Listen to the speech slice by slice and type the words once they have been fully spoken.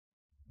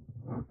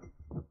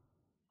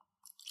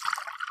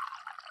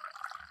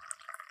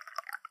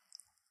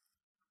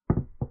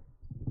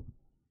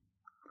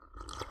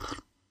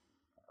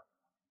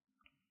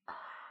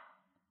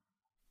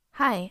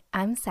Hi,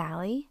 I'm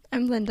Sally.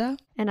 I'm Linda.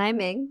 And I'm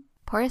Ming.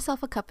 Pour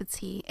yourself a cup of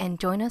tea and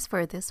join us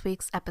for this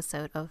week's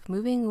episode of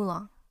Moving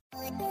Oolong.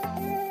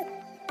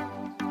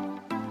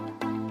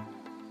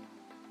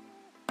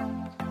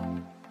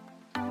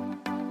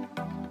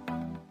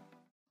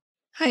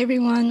 Hi,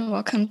 everyone.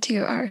 Welcome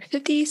to our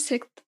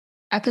 56th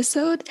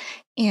episode.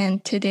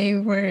 And today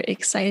we're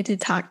excited to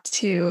talk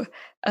to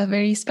a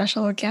very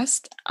special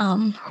guest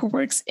who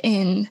works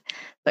in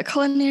the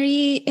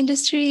culinary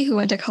industry, who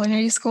went to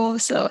culinary school.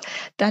 So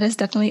that is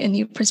definitely a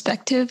new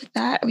perspective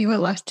that we would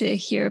love to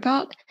hear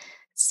about.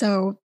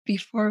 So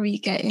before we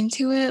get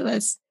into it,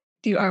 let's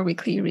do our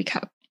weekly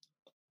recap.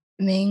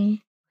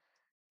 Ming,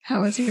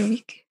 how was your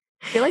week?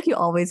 I feel like you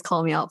always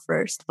call me out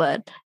first,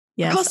 but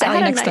yes. Call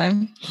Sally next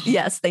time.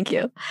 Yes, thank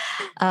you.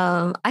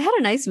 I had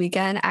a nice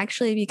weekend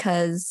actually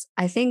because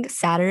I think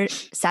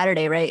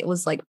Saturday, right? It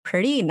was like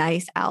pretty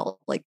nice out.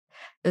 Like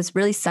it was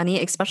really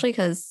sunny, especially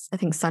because I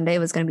think Sunday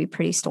was going to be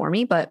pretty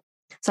stormy. But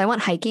so I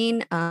went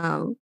hiking,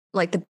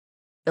 like the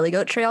Billy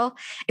Goat Trail.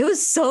 It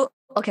was so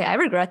okay. I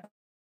regret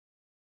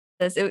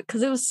this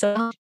because it was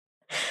so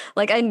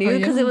like I knew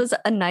because it was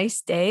a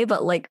nice day,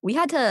 but like we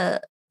had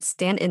to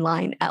stand in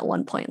line at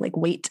one point, like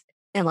wait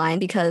in line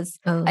because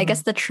I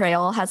guess the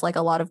trail has like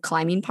a lot of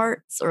climbing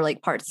parts or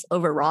like parts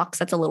over rocks.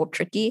 That's a little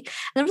tricky. And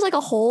there was like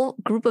a whole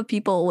group of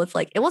people with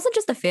like, it wasn't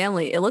just a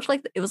family. It looked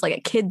like it was like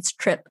a kid's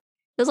trip.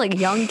 It was like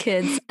young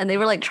kids and they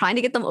were like trying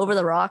to get them over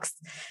the rocks.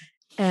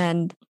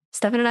 And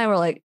Stefan and I were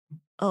like,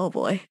 oh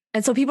boy.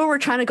 And so people were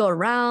trying to go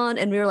around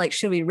and we were like,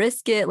 should we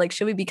risk it? Like,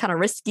 should we be kind of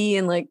risky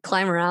and like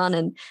climb around?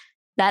 And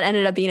that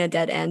ended up being a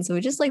dead end. So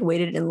we just like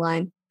waited in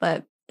line,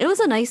 but it was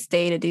a nice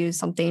day to do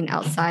something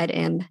outside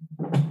and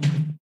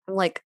I'm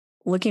like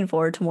looking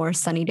forward to more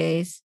sunny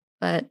days,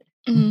 but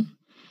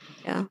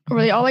yeah.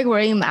 Were they all like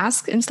wearing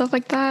masks and stuff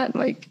like that?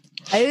 Like,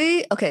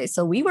 okay,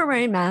 so we were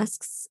wearing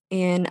masks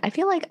and I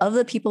feel like of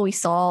the people we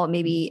saw,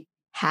 maybe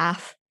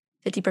half,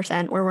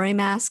 50% were wearing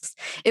masks.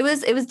 It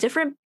was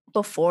different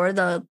before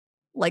the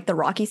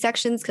rocky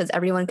sections because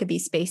everyone could be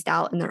spaced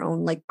out in their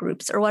own like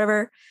groups or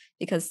whatever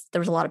because there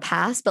was a lot of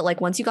pass. But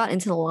like once you got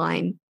into the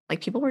line,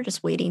 like people were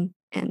just waiting.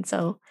 And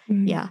so,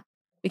 yeah,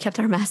 we kept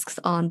our masks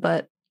on,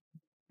 but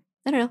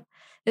I don't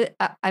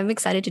know. I'm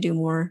excited to do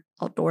more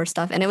outdoor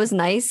stuff. And it was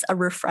nice, a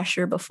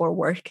refresher before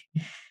work.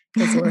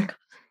 Because work,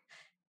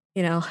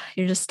 you know,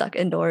 you're just stuck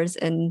indoors.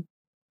 And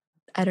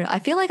I don't know. I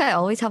feel like I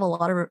always have a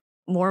lot of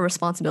more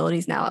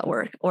responsibilities now at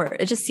work. Or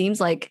it just seems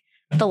like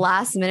the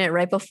last minute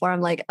right before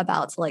I'm like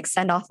about to like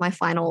send off my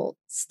final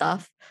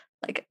stuff,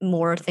 like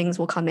more things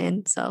will come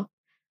in. So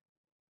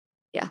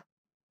yeah,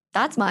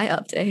 that's my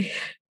update.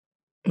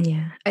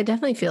 Yeah, I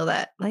definitely feel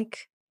that.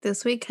 Like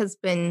this week has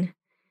been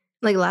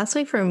like last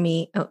week for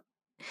me.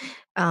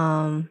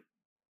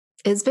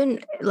 It's been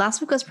last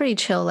week was pretty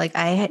chill. Like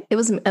it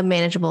was a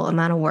manageable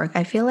amount of work.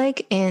 I feel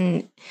like,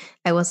 and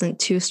I wasn't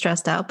too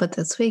stressed out. But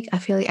this week, I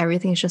feel like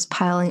everything's just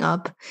piling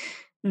up.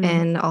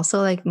 And also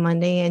like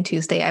Monday and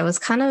Tuesday, I was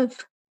kind of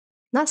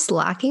not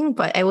slacking,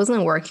 but I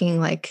wasn't working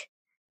like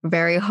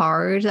very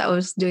hard. I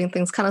was doing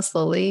things kind of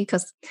slowly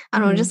because I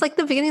don't know, just like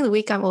the beginning of the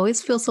week, I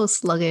always feel so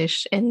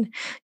sluggish and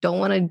don't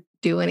want to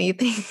do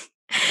anything.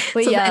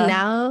 But so yeah,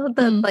 now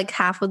that like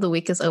half of the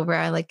week is over,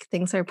 I like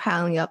things are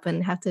piling up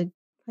and have to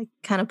like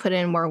kind of put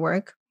in more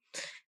work.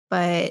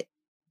 But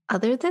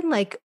other than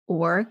like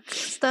work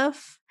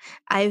stuff,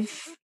 I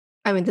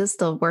mean, this is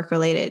still work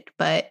related,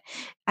 but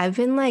I've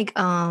been like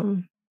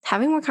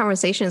having more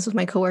conversations with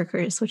my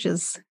coworkers, which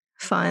is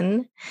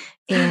fun.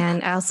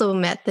 And I also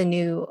met the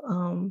new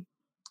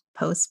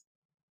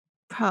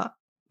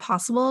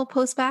possible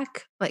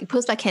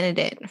postback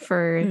candidate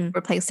for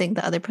replacing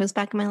the other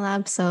postback in my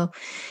lab. So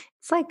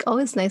it's like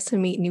always nice to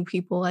meet new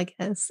people, I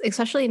guess,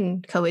 especially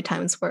in COVID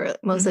times where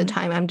most of the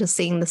time I'm just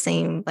seeing the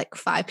same like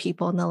 5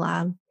 people in the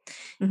lab.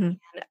 And,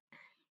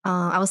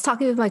 I was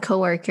talking with my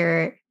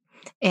coworker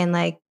and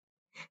like,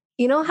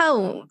 you know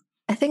how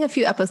I think a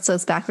few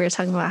episodes back we were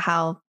talking about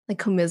how like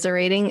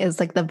commiserating is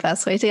like the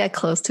best way to get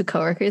close to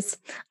coworkers.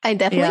 I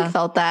definitely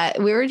felt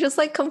that. We were just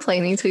like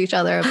complaining to each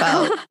other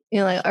about,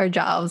 you know, like our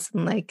jobs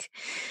and like,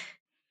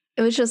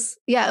 it was just,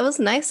 yeah, it was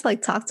nice to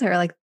like talk to her,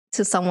 like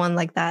to someone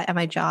like that at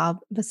my job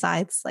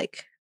besides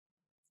like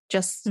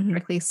just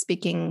strictly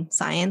speaking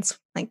science,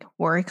 like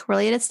work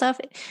related stuff.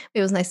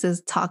 It was nice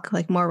to talk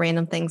like more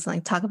random things and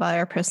like talk about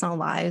our personal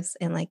lives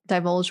and like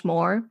divulge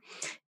more.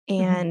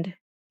 And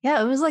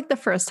yeah, it was like the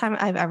first time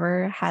I've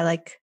ever had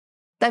like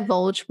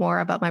divulge more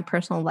about my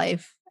personal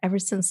life ever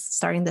since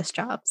starting this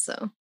job.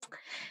 So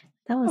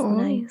that was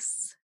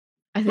nice.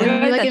 I think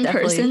were you like in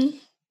person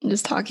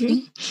just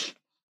talking?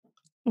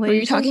 Were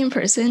you talking in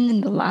person in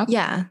the lab?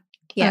 Yeah.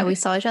 Yeah, we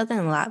saw each other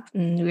in the lab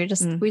and we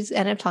just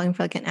ended up talking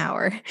for like an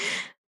hour.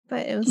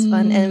 But it was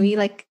fun. And we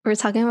were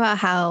talking about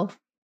how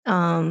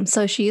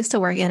so she used to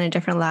work in a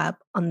different lab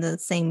on the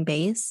same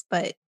base,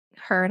 but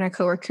her and her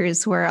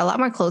coworkers were a lot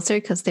more closer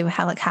because they would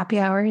have like happy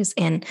hours.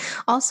 And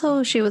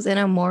also she was in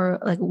a more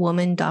like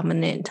woman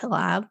dominant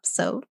lab.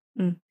 So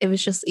it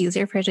was just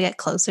easier for her to get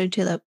closer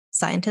to the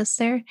scientists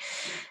there.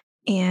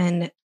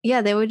 And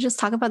yeah, they would just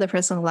talk about their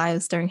personal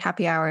lives during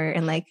happy hour.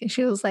 And like,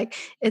 she was like,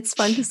 it's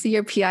fun to see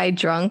your PI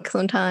drunk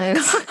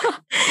sometimes.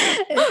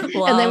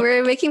 Wow. And then we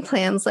were making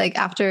plans like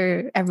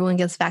after everyone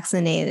gets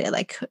vaccinated,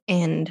 like,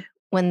 and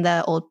when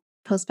the old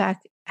postback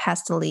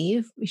has to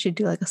leave, we should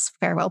do like a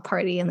farewell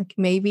party and like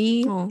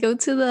maybe go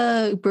to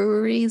the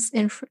breweries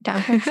in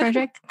downtown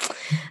Frederick.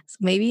 So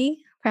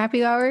maybe for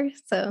happy hour.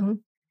 So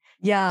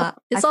yeah,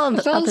 it's all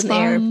up in the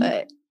air,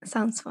 but it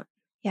sounds fun.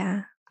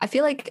 Yeah. I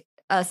feel like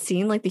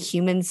seeing like the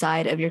human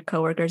side of your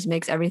coworkers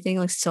makes everything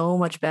like so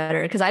much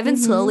better, because I've been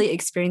slowly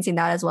experiencing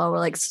that as well,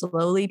 where like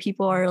slowly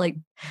people are like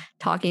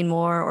talking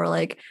more or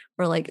like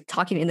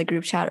talking in the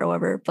group chat or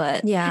whatever.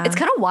 But yeah, it's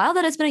kind of wild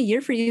that it's been a year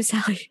for you,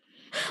 Sally.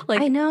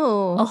 Like I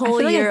know a whole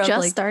year like of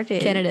just like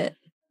started candidate.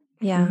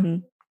 Yeah.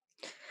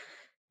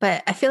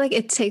 But I feel like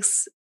it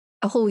takes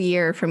a whole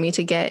year for me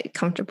to get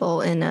comfortable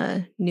in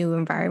a new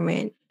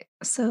environment.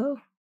 So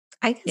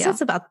I guess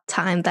it's about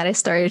time that I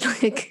started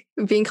like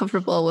being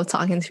comfortable with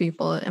talking to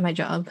people at my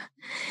job.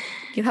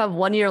 You have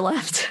 1 year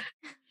left.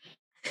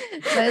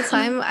 By the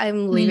time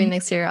I'm leaving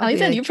next year, I'll be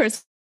like, a new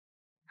person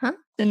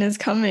is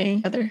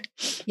coming.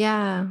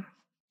 Yeah.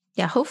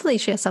 Yeah. Hopefully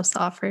she accepts the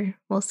offer.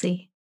 We'll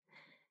see.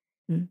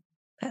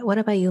 But what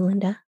about you,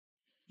 Linda?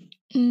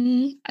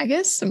 I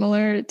guess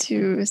similar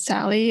to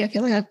Sally, I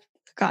feel like I've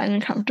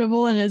gotten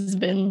comfortable and it's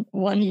been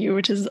 1 year,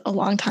 which is a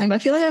long time. But I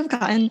feel like I've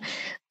gotten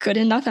good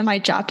enough at my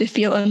job to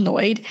feel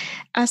annoyed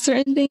at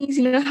certain things.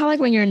 You know how like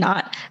when you're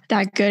not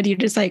that good, you're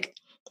just like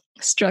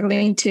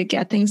struggling to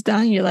get things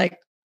done. You're like,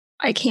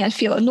 I can't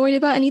feel annoyed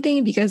about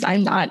anything because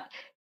I'm not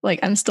like,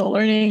 I'm still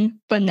learning.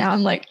 But now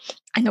I'm like,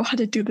 I know how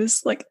to do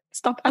this. Like,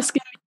 stop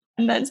asking me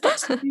and then stop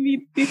asking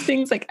me these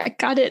things. Like, I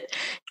got it.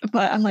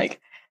 But I'm like,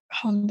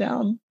 calm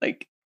down.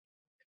 Like,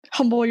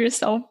 humble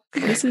yourself.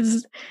 This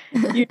is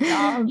your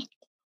job.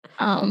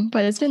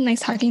 But it's been nice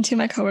talking to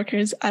my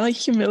coworkers. I like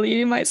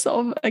humiliated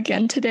myself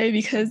again today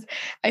because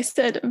I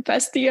said,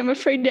 bestie, I'm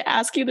afraid to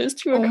ask you this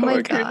to a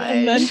coworker.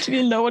 And then she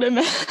didn't know what it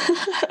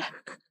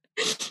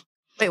meant.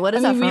 Wait, what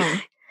is that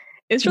from?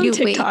 It's from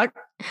TikTok.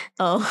 Wait.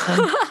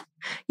 Oh.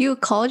 You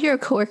called your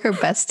coworker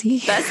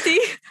bestie?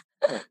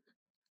 Bestie?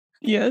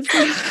 Yes.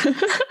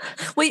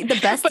 Wait, the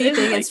bestie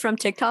thing is from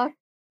TikTok?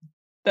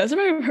 That's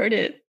where I've heard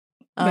it.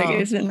 Like,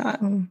 is it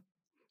not?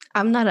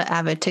 I'm not an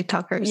avid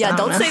TikToker. So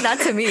don't say that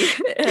to me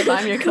if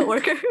I'm your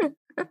coworker.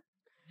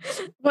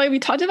 Well, we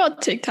talked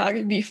about TikTok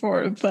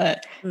before,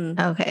 but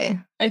okay.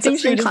 I think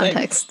she was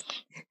context.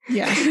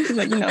 Like, she's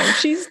like, you know,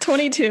 she's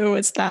 22.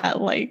 It's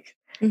that like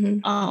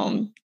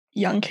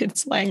young kid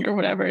slang or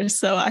whatever.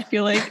 So I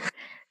feel like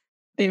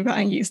they've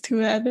gotten used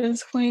to it at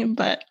this point,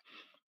 but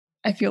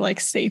I feel like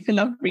safe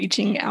enough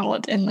reaching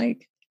out and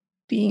like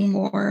being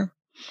more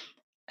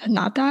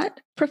not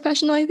that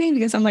professional, I think,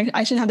 because I'm like,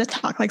 I shouldn't have to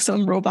talk like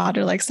some robot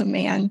or like some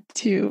man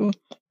to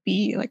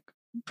be like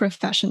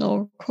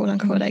professional, quote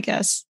unquote, I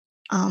guess.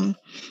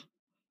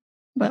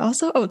 But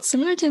also,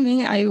 similar to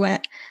me, I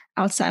went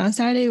outside on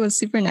Saturday. It was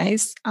super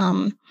nice.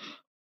 And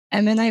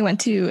then I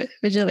went to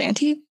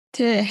Vigilante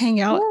to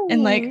hang out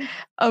and like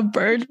a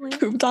bird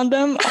pooped on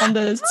them on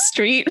the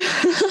street.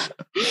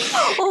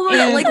 Oh my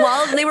God, like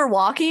while they were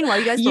walking, while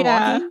you guys were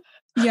walking?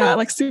 Yeah,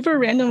 like super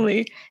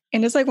randomly.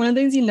 And it's like one of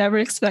the things you never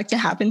expect to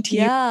happen to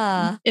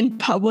you in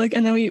public.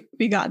 And then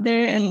we got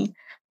there and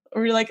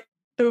we were like,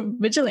 the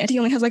Vigilante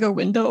only has like a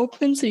window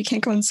open, so you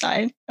can't go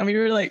inside. And we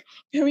were like,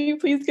 can we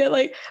please get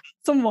like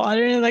some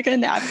water and like a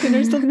napkin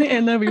or something?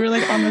 And then we were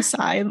like on the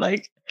side,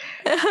 like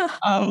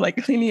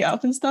cleaning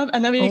up and stuff.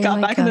 And then we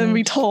got back and then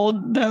we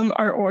told them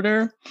our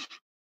order.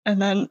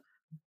 And then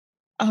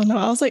I don't know,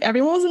 I was like,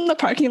 everyone was in the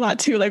parking lot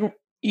too, like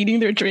eating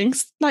their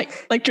drinks, like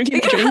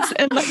drinking their drinks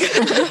and like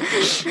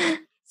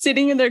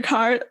sitting in their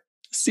car,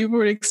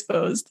 super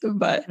exposed.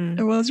 But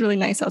it was really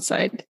nice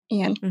outside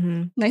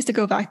and nice to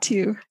go back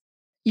to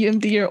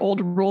UMD, your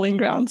old rolling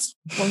grounds.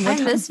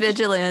 I miss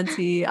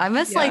Vigilante. I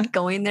miss like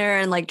going there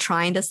and like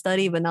trying to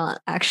study, but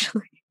not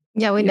actually.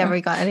 Yeah, we never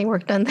got any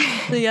work done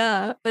there.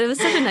 Yeah, but it was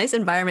such a nice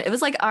environment. It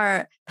was like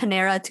our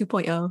Panera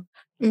 2.0.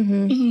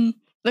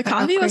 The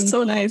coffee was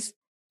so nice.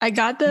 I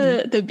got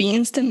the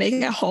beans to make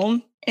it at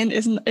home, and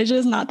it's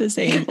just not the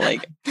same.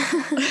 Like,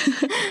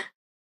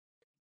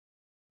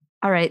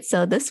 all right.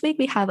 So this week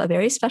we have a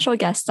very special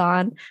guest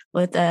on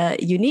with a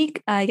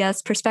unique, I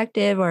guess,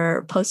 perspective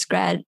or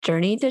post-grad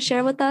journey to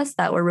share with us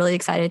that we're really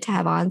excited to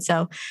have on.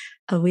 So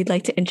we'd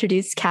like to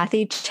introduce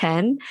Kathy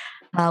Chen.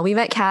 We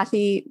met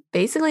Kathy,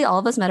 basically all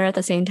of us met her at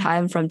the same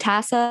time from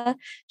TASA.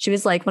 She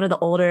was like one of the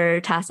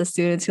older TASA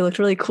students who looked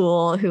really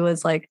cool, who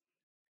was like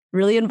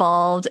really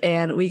involved.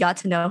 And we got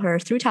to know her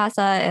through TASA,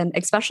 and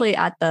especially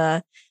at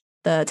the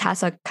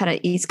TASA kind of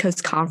East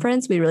Coast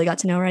conference, we really got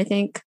to know her, I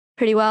think,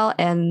 pretty well.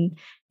 And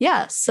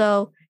yeah,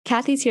 so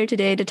Kathy's here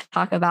today to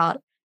talk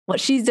about what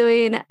she's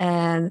doing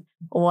and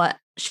what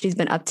she's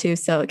been up to.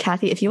 So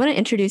Kathy, if you want to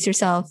introduce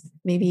yourself,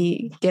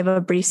 maybe give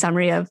a brief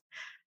summary of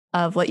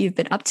what you've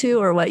been up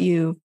to or what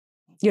your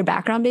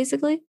background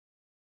basically.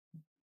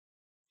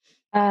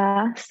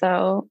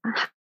 So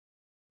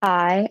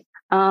hi,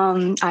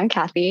 I'm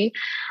Kathy.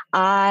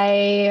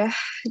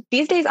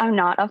 These days I'm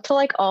not up to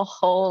like a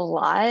whole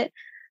lot.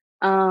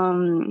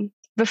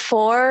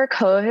 Before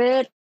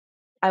COVID,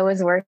 I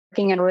was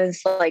working and it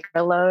was like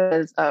the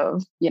lows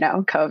of,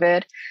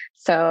 COVID.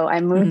 So I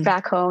moved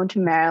back home to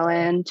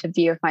Maryland to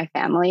be with my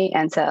family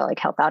and to like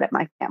help out at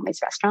my family's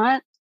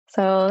restaurant.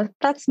 So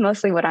that's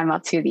mostly what I'm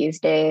up to these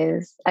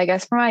days. I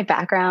guess for my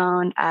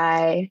background,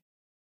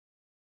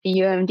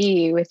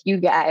 UMD with you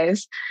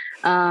guys.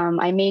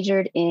 I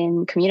majored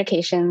in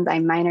communications. I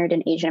minored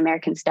in Asian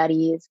American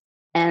studies.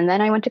 And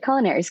then I went to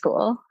culinary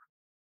school.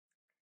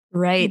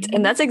 Right.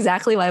 And that's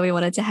exactly why we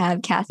wanted to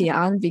have Kathy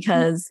on,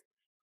 because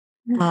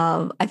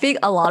I think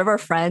a lot of our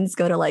friends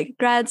go to like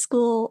grad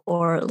school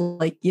or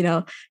like,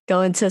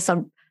 go into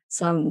some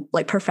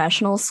like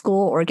professional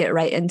school or get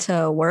right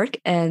into work.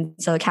 And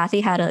so Kathy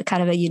had a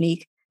kind of a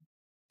unique,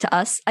 to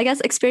us, I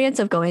guess, experience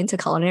of going to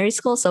culinary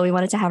school. So we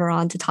wanted to have her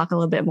on to talk a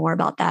little bit more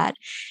about that.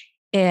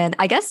 And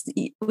I guess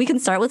we can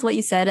start with what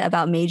you said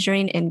about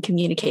majoring in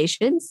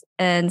communications.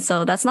 And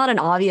so that's not an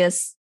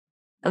obvious,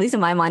 at least in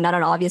my mind, not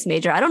an obvious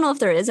major. I don't know if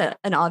there is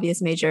an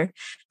obvious major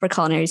for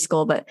culinary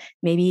school, but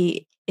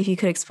maybe if you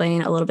could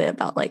explain a little bit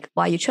about like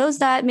why you chose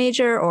that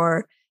major,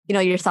 or,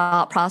 your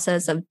thought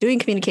process of doing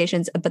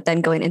communications, but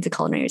then going into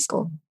culinary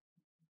school.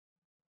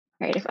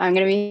 Right. If I'm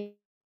going to be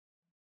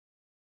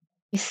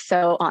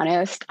so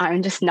honest,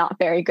 I'm just not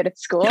very good at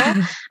school.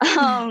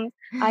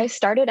 I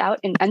started out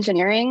in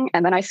engineering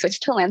and then I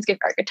switched to landscape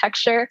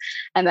architecture.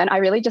 And then I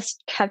really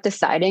just kept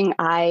deciding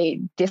I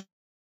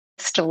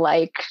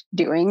dislike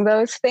doing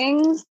those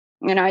things.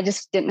 I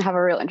just didn't have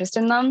a real interest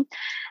in them.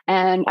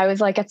 And I was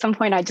like, at some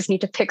point, I just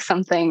need to pick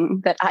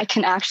something that I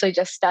can actually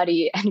just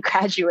study and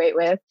graduate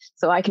with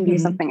so I can do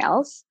something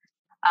else.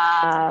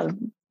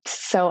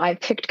 So I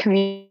picked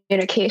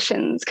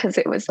communications because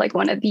it was like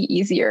one of the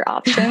easier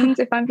options,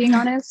 if I'm being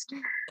honest.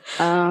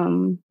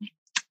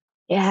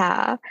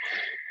 Yeah.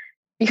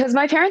 Because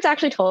my parents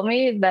actually told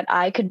me that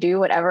I could do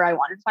whatever I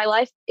wanted in my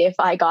life if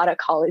I got a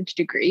college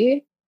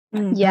degree.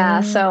 Yeah.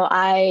 So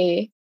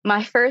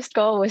my first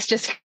goal was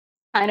just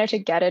kind of to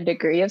get a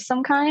degree of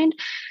some kind.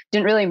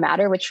 Didn't really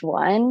matter which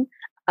one.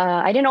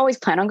 I didn't always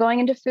plan on going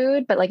into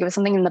food, but like it was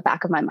something in the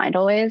back of my mind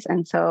always.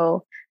 And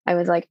so I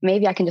was like,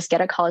 maybe I can just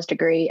get a college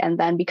degree. And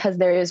then because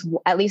there is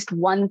at least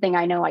one thing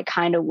I know I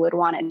kind of would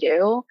want to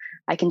do,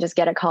 I can just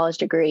get a college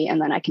degree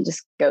and then I can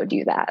just go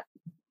do that.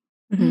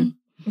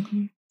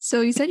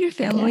 So you said your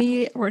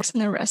family works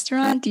in a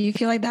restaurant. Do you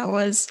feel like that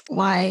was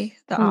why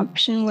the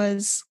option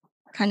was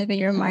kind of in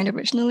your mind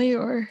originally,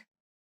 or?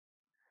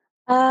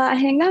 I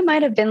think that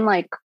might have been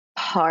like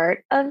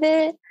part of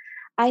it.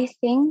 I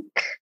think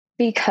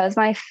because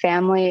my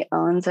family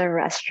owns a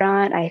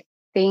restaurant, I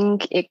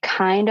think it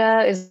kind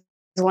of is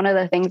one of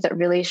the things that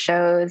really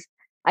shows,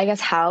 I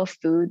guess, how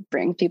food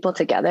brings people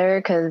together.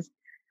 Because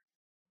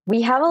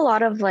we have a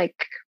lot of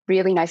like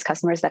really nice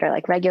customers that are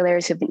like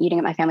regulars who've been eating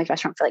at my family's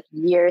restaurant for like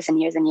years and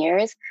years and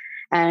years.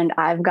 And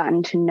I've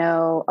gotten to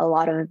know a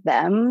lot of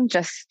them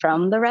just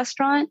from the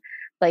restaurant.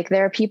 Like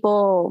there are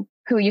people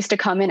who used to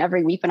come in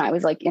every week when I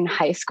was like in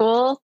high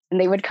school, and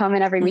they would come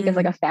in every week as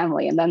like a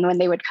family. And then when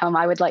they would come,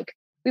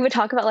 we would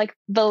talk about like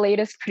the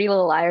latest Pretty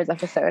Little Liars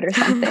episode or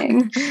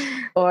something,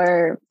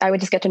 or I would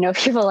just get to know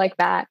people like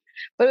that.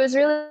 But it was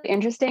really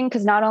interesting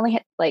because not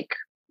only like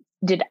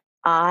did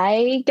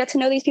I get to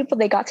know these people,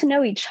 they got to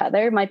know each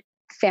other. My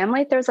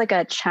family, there's like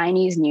a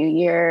Chinese New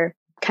Year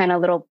kind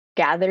of little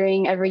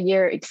gathering every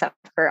year, except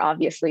for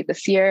obviously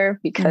this year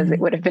because it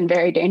would have been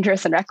very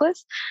dangerous and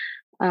reckless.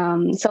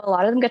 So a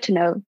lot of them get to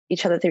know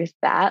each other through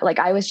that. Like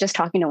I was just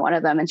talking to one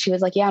of them and she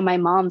was like, yeah, my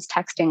mom's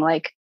texting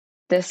like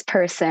this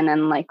person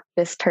and like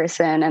this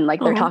person. And like,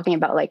 they're talking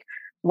about like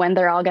when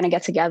they're all going to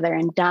get together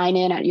and dine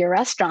in at your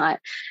restaurant.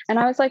 And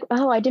I was like,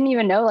 oh, I didn't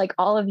even know like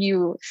all of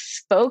you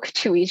spoke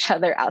to each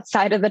other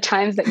outside of the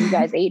times that you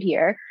guys ate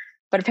here.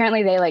 But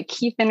apparently they like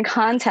keep in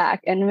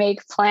contact and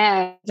make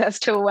plans as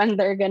to when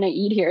they're going to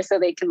eat here so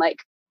they can like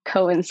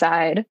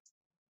coincide.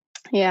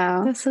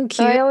 Yeah. That's so cute.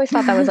 So I always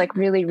thought that was like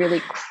really,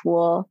 really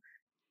cool.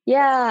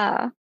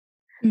 Yeah.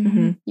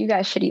 You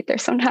guys should eat there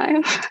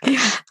sometime.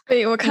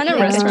 Wait, what kind of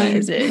restaurant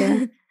is it?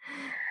 Yeah.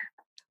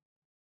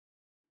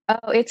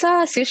 Oh, it's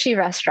a sushi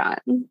restaurant.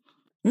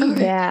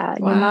 Okay. Yeah.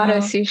 Yamato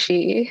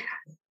Sushi.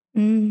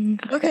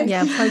 Okay.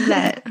 Yeah, plug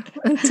that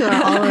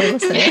to all our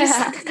listeners.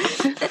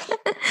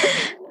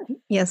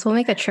 Yes, we'll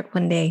make a trip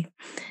one day.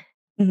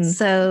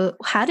 So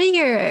how did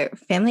your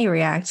family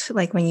react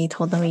like when you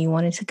told them you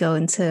wanted to go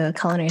into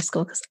culinary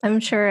school? Because I'm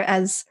sure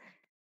as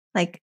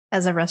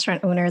a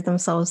restaurant owner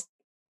themselves,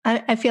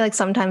 I feel like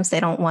sometimes they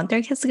don't want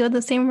their kids to go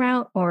the same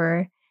route,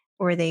 or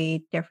are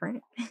they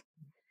different?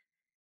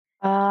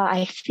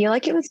 I feel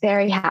like it was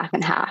very half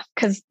and half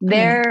because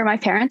my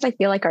parents, I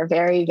feel like, are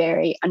very,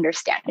 very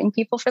understanding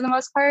people for the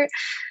most part.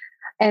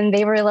 And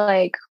they were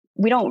like,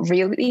 we don't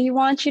really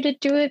want you to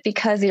do it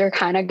because you're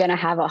kind of going to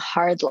have a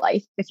hard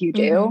life if you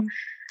do.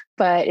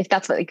 But if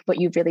that's what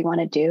you really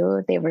want to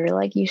do, they were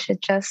like, you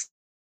should just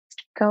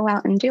go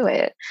out and do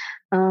it.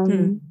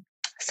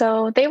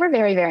 So they were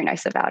very, very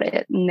nice about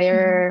it. And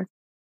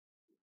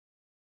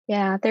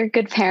Yeah, they're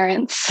good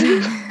parents.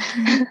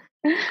 I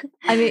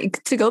mean,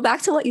 to go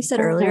back to what you said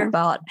earlier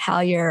about how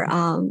your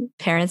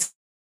parents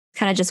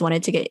kind of just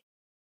wanted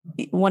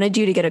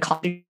you to get a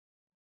college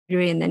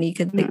degree, and then you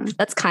could think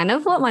that's kind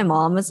of what my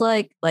mom was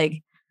like.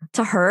 Like,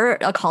 to her,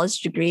 a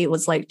college degree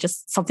was like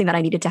just something that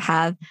I needed to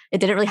have. It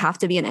didn't really have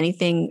to be in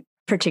anything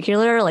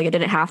particular. Like, it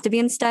didn't have to be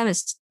in STEM.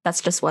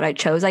 That's just what I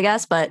chose, I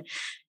guess. But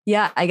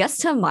yeah, I guess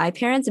to my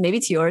parents and maybe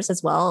to yours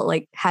as well,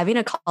 like having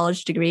a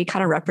college degree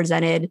kind of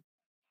represented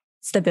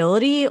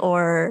stability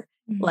or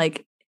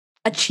like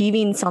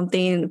achieving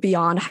something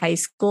beyond high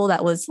school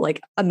that was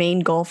like a main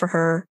goal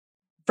for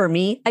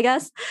me, I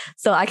guess.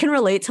 So I can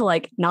relate to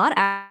like not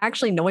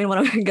actually knowing what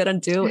I'm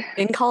going to do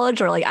in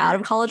college or like out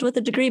of college with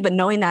a degree, but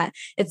knowing that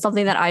it's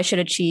something that I should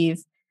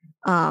achieve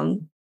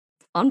on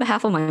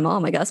behalf of my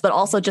mom, I guess, but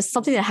also just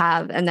something to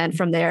have. And then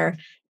from there,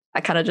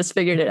 I kind of just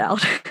figured it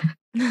out.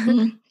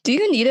 Do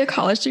you need a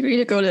college degree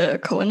to go to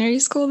culinary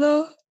school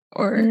though?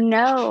 Or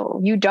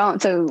no, you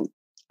don't. So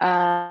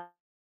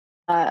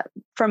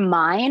from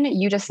mine,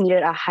 you just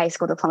needed a high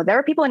school diploma. There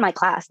were people in my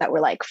class that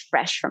were like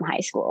fresh from high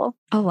school.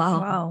 Oh,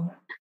 wow.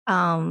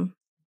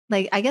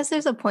 Like, I guess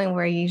there's a point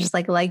where you just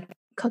like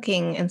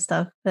cooking and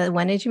stuff, but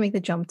when did you make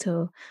the jump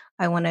to,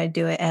 I want to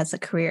do it as a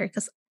career?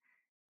 Because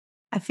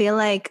I feel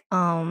like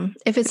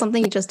if it's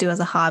something you just do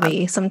as a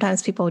hobby,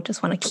 sometimes people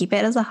just want to keep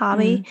it as a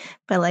hobby,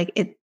 but like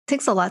it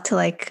takes a lot to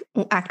like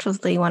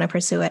actively want to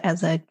pursue it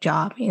as a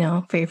job,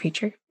 for your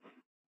future.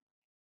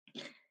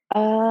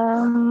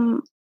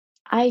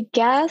 I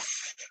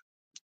guess,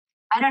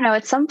 I don't know.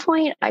 At some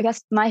point, I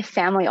guess my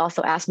family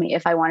also asked me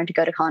if I wanted to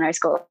go to culinary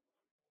school.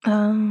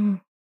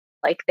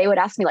 Like, they would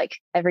ask me like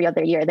every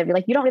other year. They'd be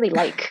like, "You don't really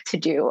like to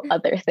do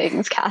other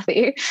things,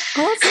 Kathy."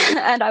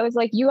 And I was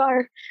like,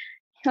 "You're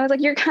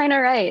kind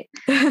of right."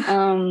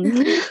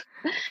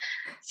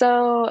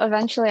 So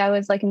eventually I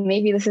was like,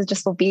 maybe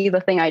this will be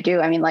the thing I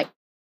do. I mean, like,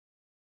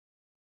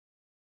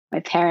 my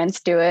parents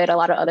do it. A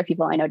lot of other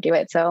people I know do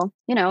it. So,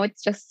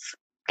 it's just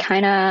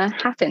kind of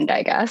happened,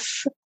 I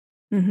guess.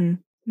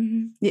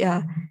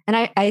 Yeah.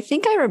 And I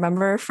think I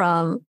remember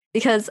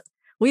because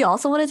we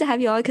also wanted to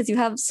have you on because you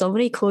have so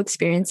many cool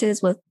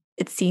experiences with,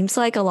 it seems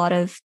like, a lot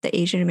of the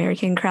Asian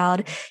American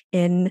crowd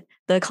in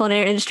the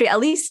culinary industry, at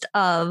least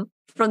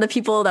from the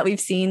people that we've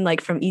seen,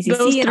 like from ECC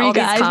those and all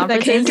these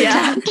conferences.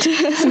 Yeah.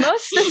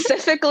 Most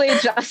specifically,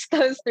 just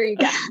those 3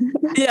 guys.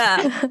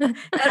 Yeah.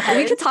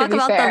 We could talk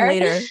about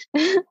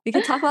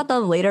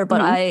them later.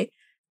 But I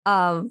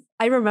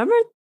remember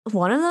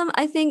one of them,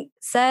 I think,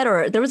 said,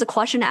 or there was a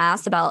question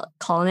asked about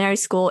culinary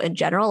school in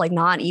general, like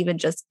not even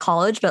just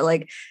college, but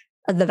like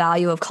the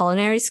value of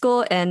culinary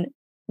school. And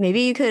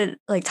maybe you could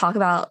like talk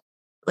about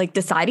like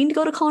deciding to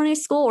go to culinary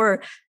school,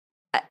 or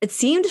it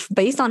seemed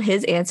based on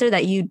his answer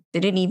that you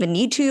didn't even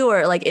need to,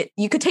 or like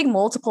you could take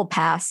multiple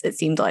paths, it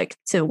seemed like,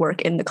 to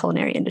work in the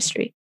culinary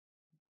industry.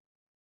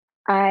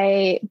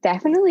 I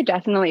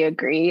definitely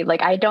agree.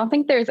 Like, I don't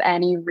think there's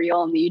any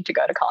real need to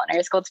go to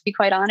culinary school, to be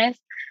quite honest.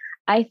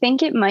 I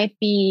think it might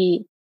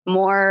be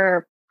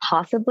more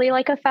possibly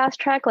like a fast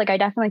track. Like, I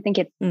definitely think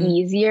it's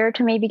easier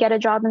to maybe get a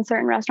job in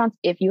certain restaurants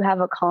if you have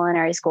a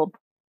culinary school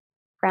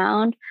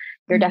background.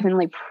 You're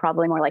definitely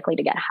probably more likely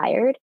to get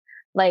hired.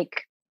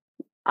 Like,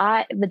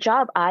 the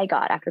job I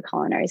got after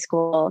culinary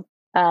school,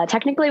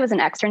 technically it was an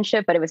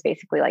externship, but it was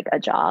basically like a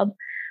job.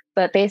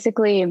 But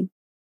basically,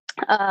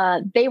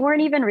 they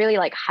weren't even really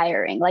like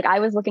hiring. Like, I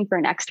was looking for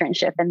an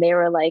externship and they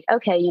were like,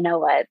 okay, you know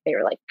what? They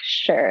were like,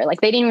 sure.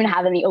 Like, they didn't even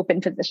have any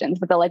open positions,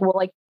 but they're like, we'll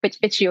like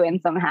fit you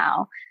in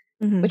somehow,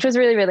 which was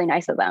really, really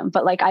nice of them.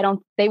 But like,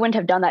 they wouldn't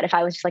have done that if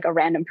I was just like a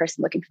random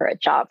person looking for a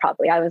job.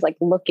 Probably I was like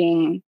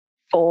looking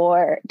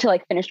to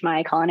like finish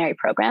my culinary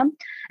program,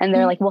 and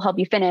they're like, we'll help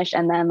you finish.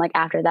 And then like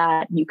after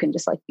that, you can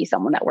just like be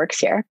someone that works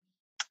here.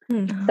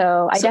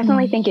 So I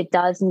definitely think it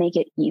does make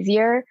it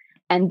easier.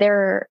 And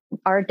there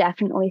are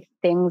definitely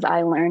things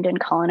I learned in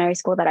culinary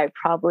school that I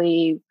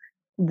probably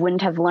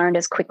wouldn't have learned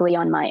as quickly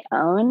on my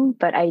own.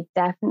 But I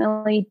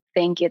definitely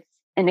think it's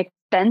an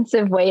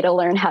expensive way to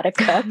learn how to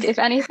cook, if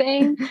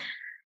anything.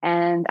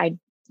 And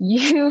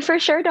you for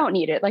sure don't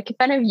need it. Like, if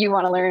any of you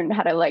want to learn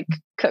how to like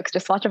cook,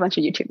 just watch a bunch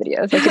of YouTube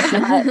videos.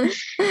 Like,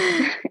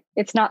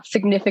 it's not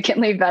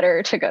significantly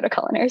better to go to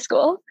culinary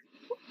school.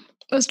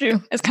 That's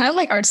true. It's kind of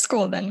like art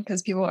school then,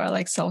 because people are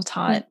like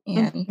self-taught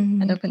and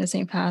end up in the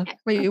same path.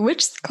 Wait,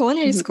 which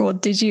culinary school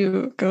did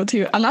you go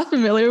to? I'm not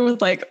familiar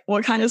with like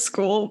what kind of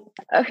school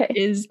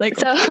is like,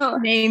 so,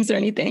 names or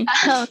anything.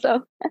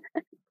 So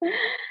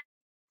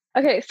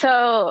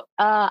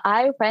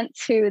I went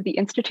to the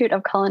Institute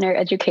of Culinary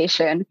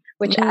Education,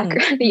 which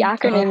the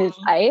acronym is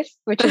ICE,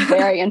 which is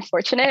very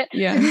unfortunate.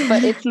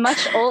 But it's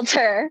much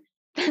older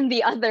than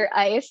the other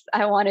ICE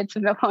I wanted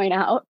to point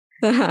out.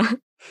 So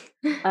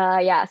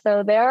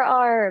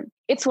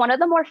it's one of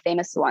the more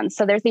famous ones.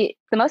 So there's the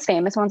most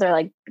famous ones are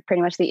like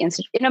pretty much the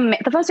institute.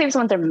 The most famous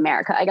ones in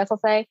America, I guess I'll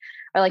say,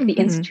 are like the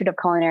Institute of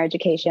Culinary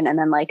Education, and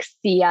then like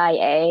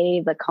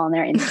CIA, the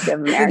Culinary Institute of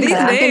America.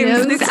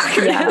 These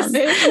acronyms.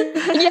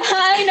 Yeah,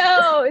 I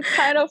know. It's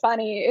kind of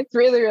funny. It's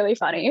really, really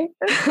funny.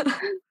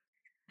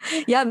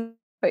 Yeah,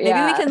 But maybe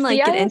we can like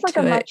get CIA is like a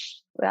into it.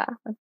 much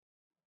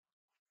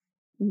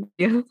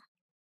Yeah.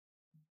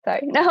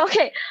 Sorry. No,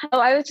 okay. Oh,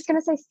 I was just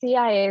gonna say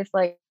CIA is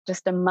like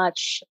just a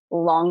much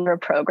longer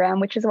program,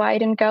 which is why I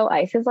didn't go.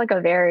 ICE is like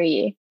a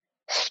very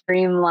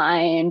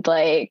streamlined,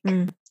 like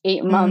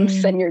 8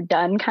 months and you're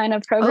done kind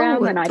of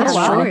program. And I that's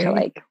kind of wanted to short.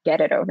 like get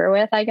it over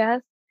with, I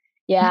guess.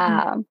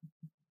 Yeah.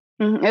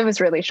 It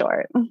was really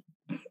short.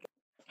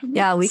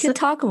 Yeah, we could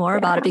talk more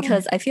about it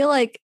because I feel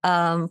like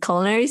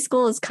culinary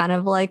school is kind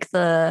of like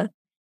med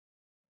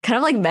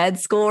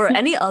school or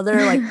any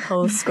other like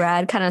post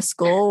grad kind of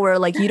school where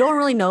like you don't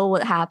really know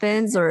what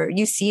happens, or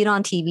you see it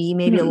on TV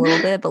maybe a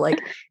little bit, but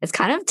like it's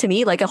kind of to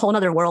me like a whole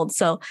nother world.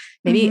 So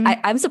maybe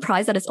I'm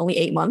surprised that it's only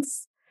 8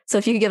 months. So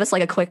if you could give us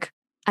like a quick,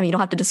 I mean, you don't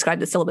have to describe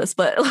the syllabus,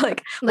 but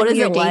like what is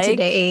it like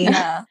day-to-day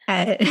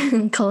at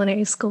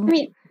culinary school? I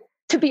mean,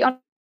 to be honest,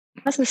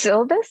 the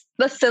syllabus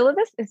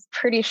is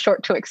pretty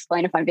short to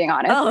explain, if I'm being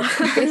honest. Oh.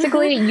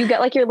 Basically, you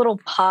get like your little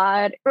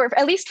pod, or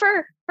at least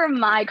for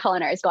my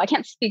culinary school. I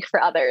can't speak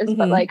for others,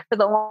 but like for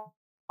the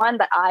one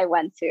that I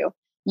went to,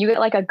 you get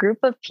like a group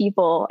of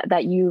people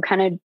that you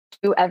kind of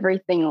do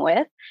everything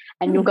with,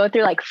 and you'll go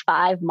through like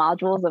 5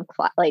 modules of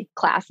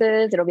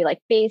classes. It'll be like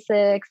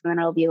basics, and then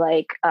it'll be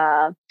like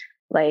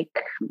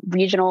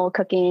regional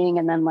cooking,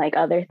 and then like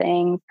other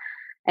things.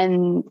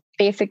 And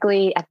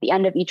basically at the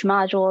end of each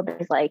module,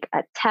 there's like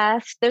a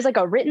test. There's like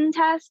a written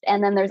test,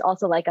 and then there's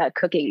also like a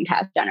cooking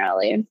test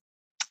generally.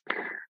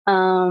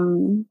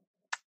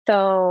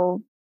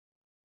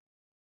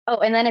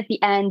 And then at the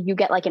end, you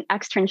get like an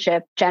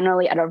externship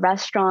generally at a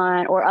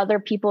restaurant, or other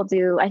people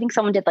do. I think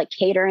someone did like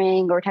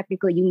catering, or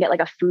technically you can get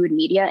like a food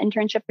media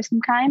internship of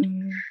some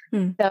kind.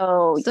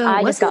 So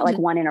I just got like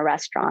one in a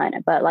restaurant,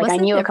 but like I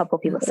knew a couple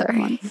people that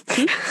one.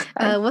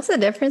 What's the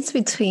difference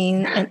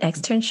between an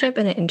externship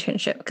and an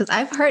internship? Because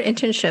I've heard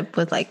internship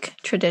with like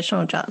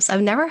traditional jobs.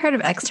 I've never heard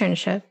of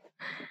externship.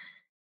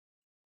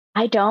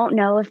 I don't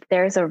know if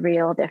there's a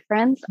real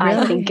difference. Really?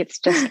 I think it's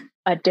just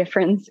a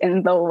difference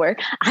in the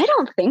work. I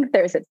don't think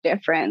there's a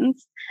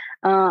difference.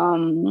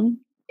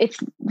 It's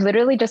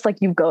literally just like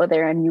you go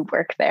there and you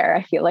work there.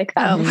 I feel like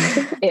that's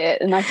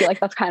it. And I feel like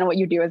that's kind of what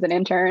you do as an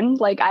intern.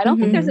 Like, I don't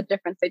think there's a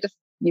difference. They just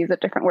use a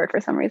different word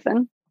for some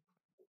reason.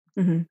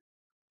 I mean,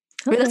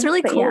 that's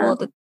really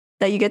cool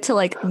that you get to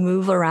like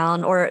move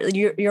around, or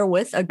you're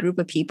with a group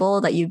of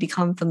people that you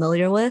become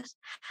familiar with.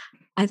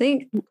 I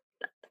think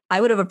I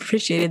would have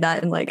appreciated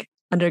that in like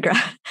undergrad,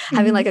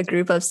 having like a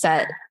group of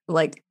set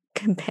like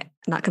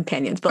not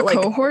companions, but like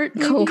cohort.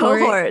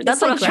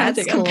 That's what I'm trying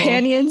to say.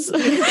 Companions,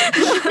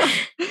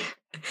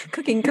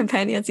 cooking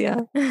companions. Yeah.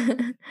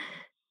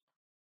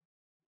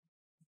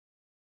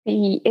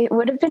 It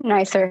would have been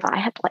nicer if I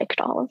had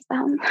liked all of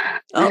them.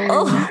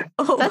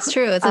 Oh. That's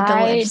true. It's a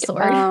double-edged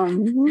sword.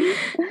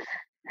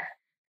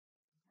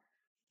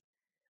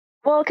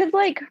 Well, because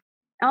like,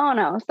 I don't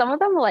know, some of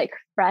them were like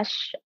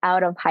fresh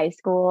out of high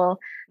school.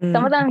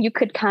 Some of them you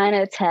could kind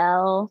of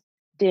tell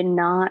did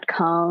not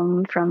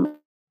come from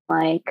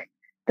like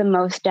the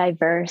most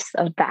diverse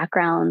of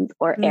backgrounds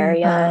or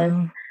areas.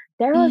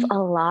 There was a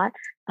lot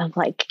of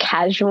like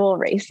casual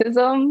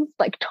racism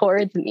like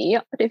towards me,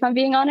 if I'm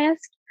being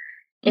honest.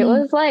 It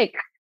was like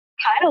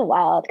kind of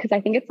wild, because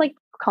I think it's like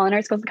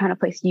culinary school is the kind of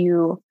place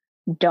you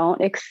don't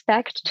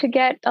expect to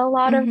get a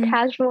lot of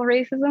casual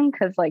racism,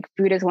 because like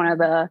food is like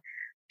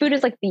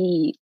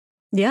the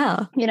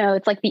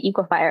it's like the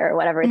equifier or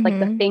whatever. It's like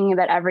the thing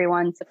that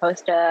everyone's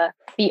supposed to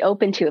be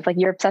open to. If like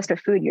you're obsessed with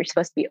food, you're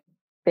supposed to be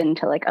open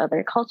to like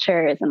other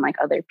cultures and like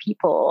other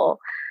people.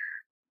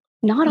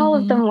 Not all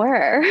of them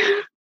were.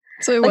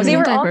 So it like, wasn't they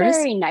were diverse?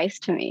 all very nice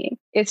to me.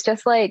 It's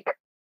just like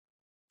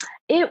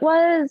I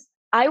was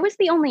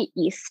the only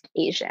East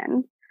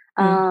Asian.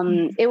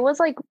 It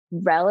was like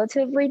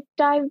relatively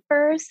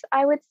diverse,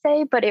 I would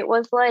say, but it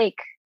was like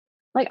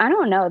I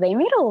don't know, they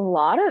made a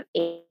lot of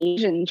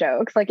Asian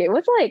jokes. Like, it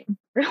was like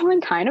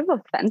really kind of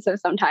offensive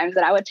sometimes,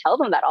 and I would tell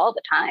them that all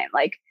the time.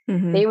 Like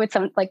they would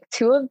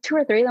two or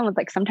three of them would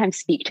like sometimes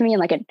speak to me in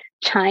like a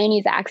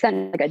Chinese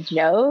accent, like a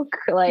joke.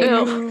 Like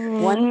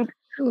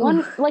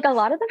one like a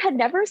lot of them had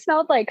never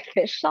smelled like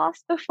fish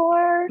sauce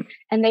before,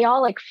 and they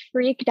all like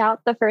freaked out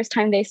the first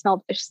time they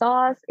smelled fish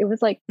sauce. It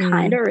was like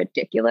kind of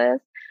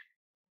ridiculous.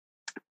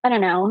 I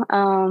don't know.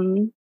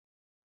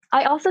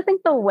 I also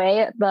think the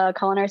way the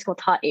culinary school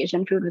taught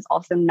Asian food was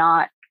also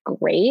not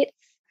great.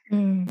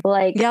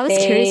 Like, I was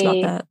curious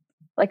about that.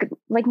 Like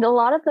a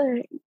lot of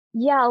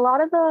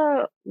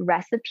the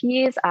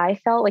recipes, I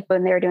felt like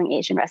when they were doing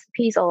Asian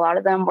recipes, a lot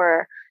of them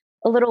were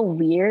a little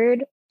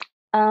weird.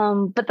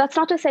 But that's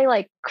not to say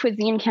like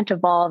cuisine can't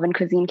evolve and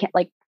cuisine can't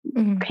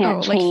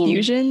change. Like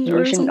fusion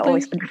or something?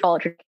 Always follow.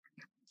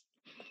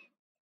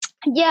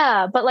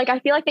 Yeah, but like I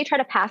feel like they try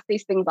to pass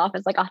these things off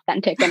as like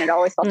authentic, and it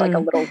always felt like a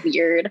little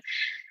weird.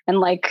 And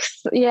like,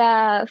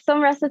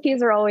 some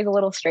recipes are always a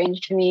little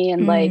strange to me,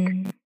 and like,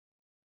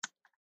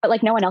 but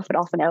like no one else would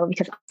also know,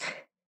 because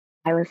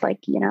I was like,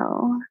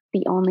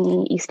 the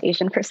only East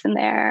Asian person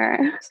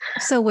there.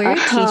 So were your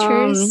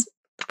teachers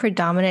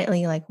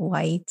predominantly like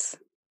white,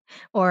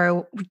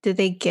 or did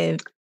they give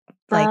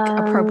like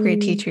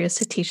appropriate teachers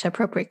to teach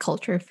appropriate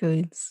culture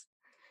foods?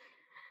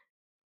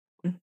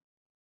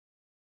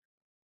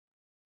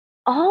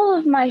 All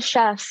of my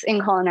chefs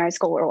in culinary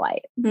school were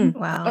white.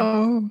 Wow.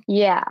 Oh,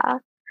 Yeah.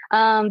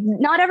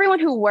 Not everyone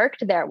who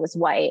worked there was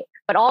white,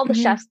 but all the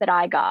chefs that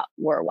I got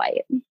were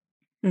white.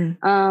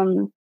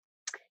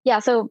 Yeah,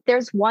 so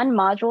there's one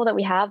module that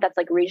we have that's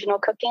like regional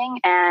cooking,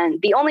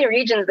 and the only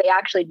regions they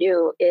actually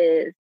do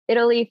is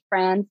Italy,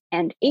 France,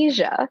 and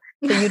Asia.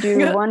 So you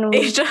do 1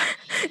 week Asia.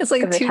 It's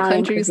like two Italian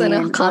countries cuisine,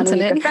 and a 1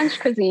 continent. week of French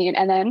cuisine,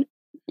 and then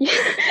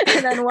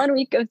 1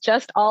 week of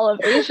just all of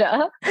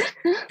Asia.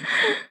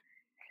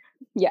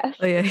 Yes.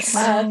 Oh, yes.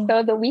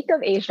 So the week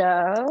of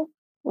Asia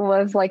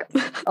was like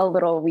a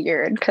little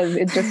weird because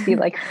it'd just be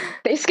like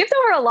they skipped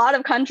over a lot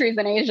of countries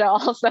in Asia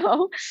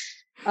also.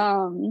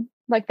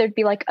 Like there'd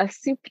be like a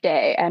soup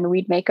day and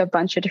we'd make a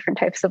bunch of different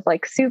types of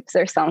like soups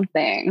or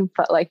something,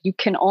 but like you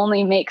can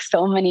only make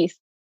so many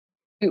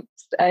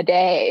soups a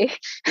day.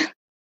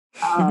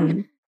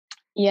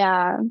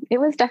 Yeah, it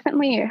was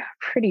definitely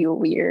pretty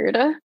weird.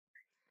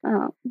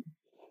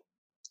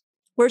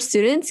 Were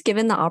students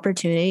given the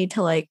opportunity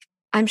to like,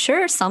 I'm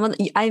sure some of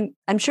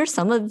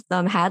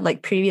them had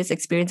like previous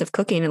experience of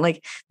cooking, and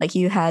like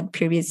you had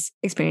previous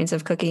experience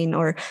of cooking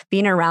or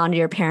being around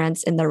your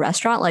parents in the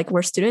restaurant. Like,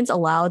 were students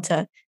allowed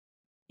to,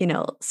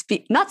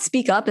 not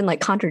speak up and like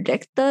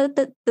contradict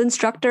the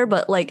instructor,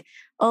 but like,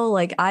 oh,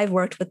 like I've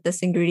worked with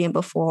this ingredient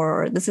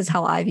before, or this is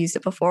how I've used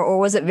it before? Or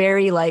was it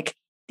very like,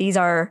 these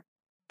are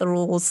the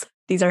rules,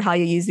 these are how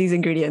you use these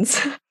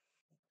ingredients?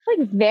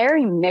 Like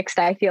very mixed,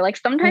 I feel like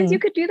sometimes you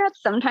could do that,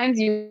 sometimes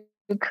you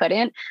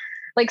couldn't.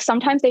 Like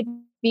sometimes they'd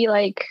be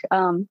like,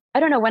 I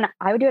don't know, when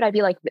I would do it, I'd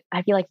be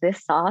like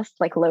this sauce,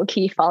 like low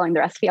key following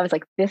the recipe. I was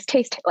like, this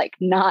tastes like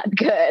not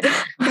good.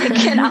 Like,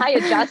 can I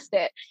adjust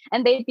it?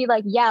 And they'd be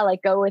like, yeah,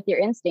 like go with your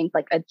instinct,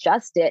 like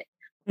adjust it,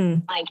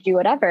 like do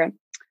whatever.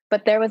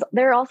 But there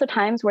are also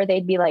times where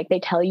they'd be like, they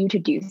tell you to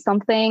do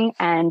something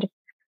and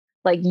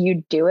like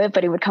you do it,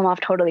 but it would come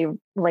off totally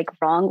like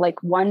wrong.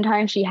 Like one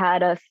time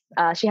one of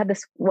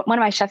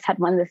my chefs had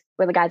one of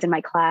the guys in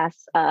my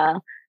class,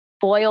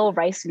 boil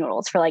rice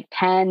noodles for like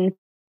 10,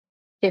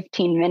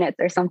 15 minutes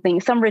or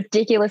something, some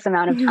ridiculous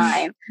amount of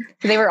time.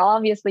 So they were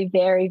obviously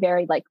very,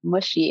 very like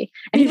mushy.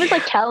 And he was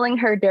like telling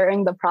her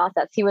during the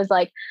process, he was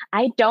like,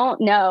 I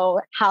don't know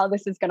how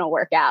this is going to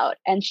work out.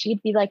 And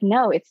she'd be like,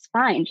 no, it's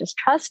fine. Just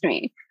trust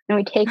me. And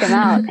we take them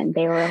out and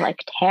they were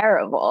like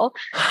terrible.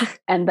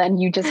 And then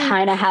you just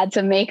kind of had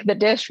to make the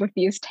dish with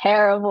these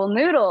terrible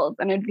noodles.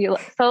 And it'd be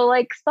like, so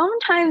like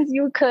sometimes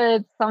you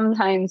could,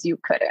 sometimes you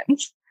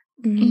couldn't.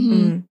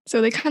 So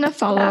they kind of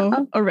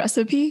follow a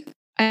recipe.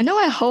 I know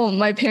at home,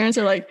 my parents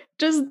are like,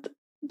 just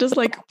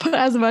like put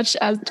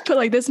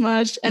like this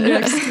much. And they're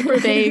like super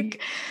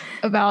vague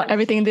about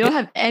everything. They don't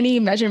have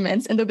any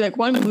measurements. And they'll be like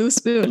 1 blue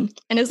spoon.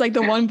 And it's like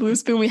the 1 blue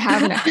spoon we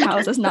have in our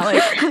house. It's not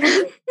like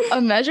a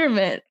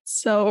measurement.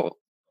 So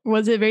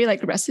was it very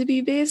like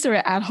recipe based, or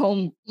at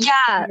home?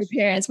 Yeah. Your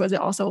parents, was it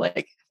also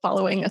like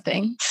following a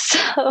thing?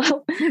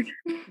 So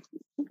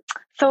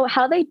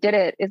how they did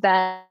it is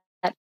that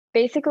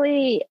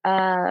basically,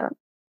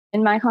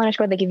 in my culinary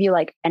school, they give you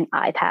like an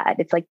iPad.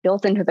 It's like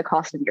built into the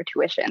cost of your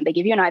tuition. They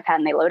give you an iPad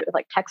and they load it with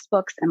like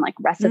textbooks and like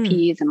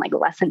recipes and like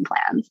lesson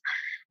plans.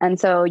 And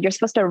so you're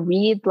supposed to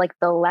read like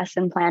the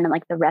lesson plan and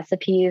like the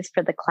recipes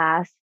for the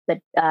class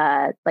that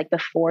like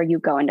before you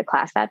go into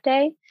class that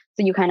day.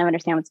 So you kind of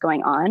understand what's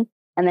going on.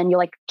 And then you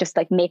like just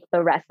like make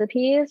the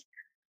recipes.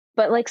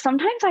 But like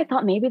sometimes I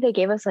thought maybe they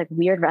gave us like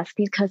weird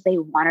recipes because they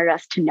wanted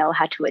us to know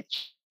how to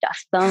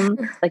adjust them.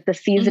 Like the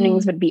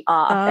seasonings would be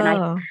off. And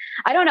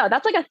I don't know.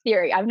 That's like a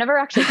theory. I've never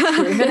actually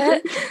proven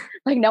it.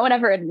 Like no one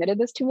ever admitted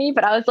this to me,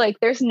 but I was like,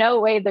 there's no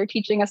way they're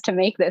teaching us to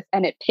make this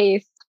and it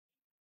tastes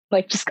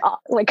like just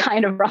like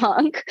kind of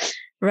wrong.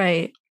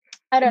 Right.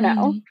 I don't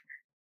know.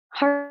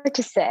 Hard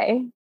to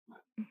say.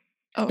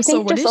 Oh, I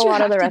think just a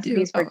lot of the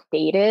recipes were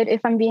dated,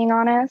 if I'm being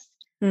honest.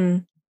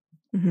 Oh,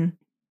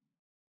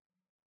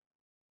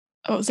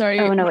 sorry.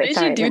 Oh, no, what wait,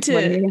 did you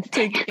sorry. do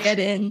to get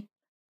in?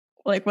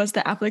 Like, was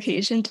the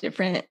application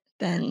different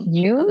than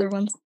other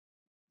ones?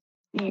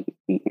 You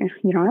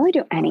don't really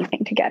do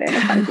anything to get in,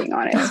 if I'm being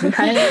honest. You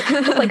kind of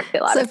just like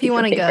fill out. So if you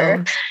want to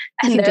go,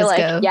 and they're like,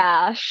 go.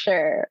 yeah,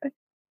 sure.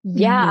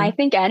 Yeah, I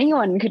think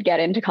anyone could get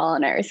into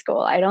culinary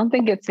school. I don't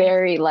think it's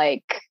very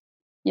like,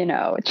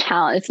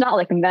 challenge. It's not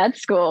like med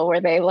school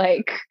where they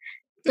like,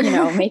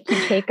 make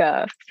you take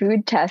a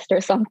food test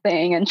or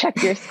something and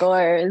check your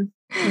scores.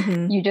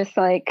 You just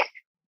like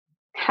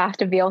have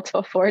to be able to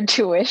afford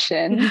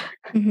tuition.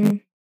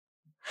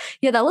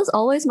 Yeah, that was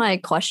always my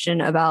question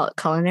about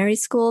culinary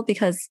school,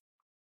 because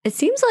it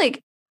seems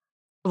like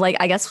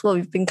I guess what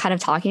we've been kind of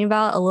talking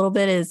about a little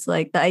bit is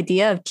like the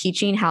idea of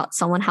teaching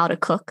someone how to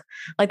cook.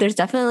 Like there's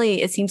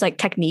definitely, it seems like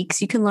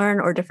techniques you can learn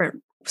or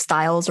different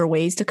styles or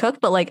ways to cook,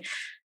 but like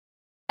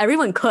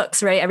everyone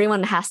cooks, right?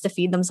 Everyone has to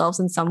feed themselves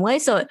in some way.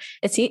 So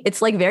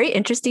it's like very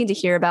interesting to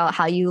hear about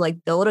how you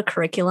like build a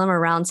curriculum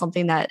around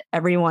something that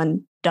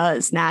everyone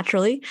does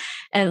naturally.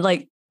 And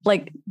like,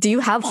 do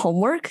you have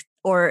homework,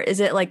 or is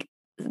it like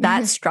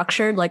that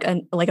structured like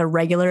a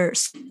regular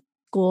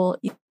school,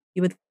 you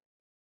would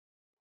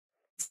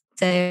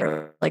say,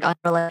 or like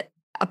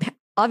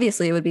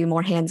obviously it would be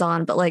more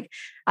hands-on, but like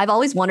I've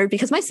always wondered,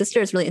 because my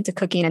sister is really into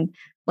cooking and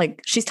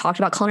like she's talked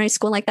about culinary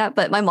school and like that,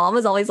 but my mom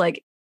was always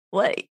like,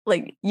 what,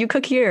 like you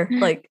cook here,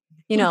 like,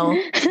 you know,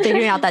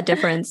 figuring out that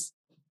difference.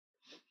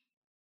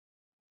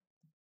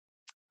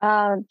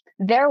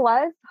 There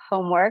was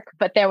homework,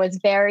 but there was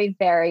very,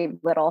 very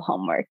little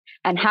homework.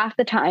 And half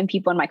the time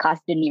people in my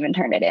class didn't even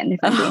turn it in, if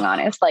I'm being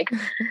honest. Like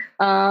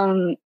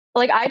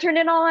I turned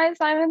in all my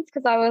assignments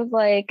because I was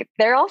like,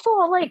 they're also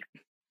all like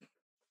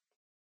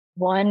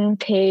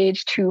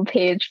 1-page,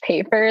 2-page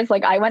papers.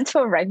 Like I went to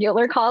a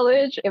regular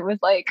college. It was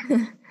like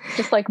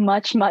just like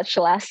much, much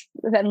less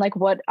than like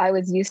what I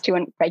was used to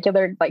in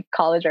regular like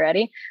college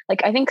already.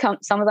 Like I think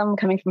some of them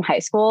coming from high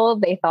school,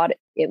 they thought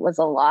it was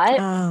a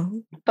lot,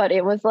 but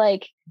it was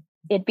like,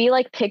 it'd be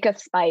like pick a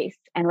spice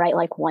and write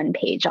like 1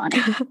 page on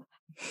it.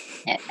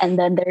 And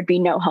then there'd be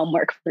no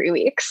homework for 3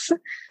 weeks.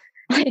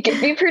 Like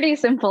it'd be pretty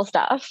simple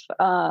stuff.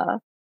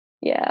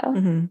 Yeah.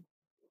 Mm-hmm.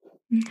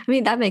 I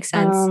mean, that makes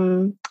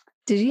sense.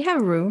 Did you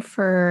have room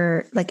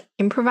for like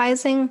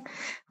improvising?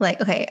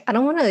 Like, okay, I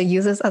don't want to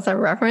use this as a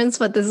reference,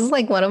 but this is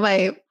like one of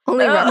my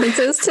only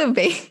references to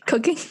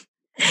cooking.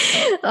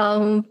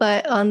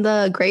 But on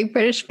the Great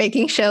British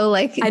Baking Show,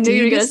 like I knew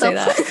you were gonna say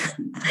that.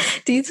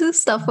 Do you do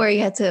stuff where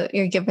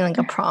you're given like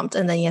a prompt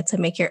and then you have to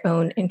make your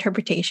own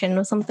interpretation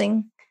of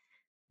something?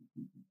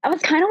 That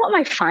was kind of what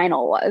my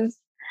final was.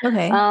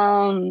 Okay.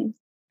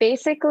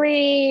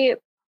 Basically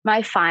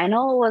my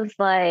final was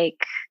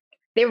like,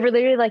 they were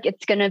literally like,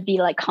 it's going to be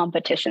like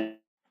competition.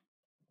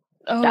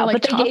 Like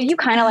but they gave you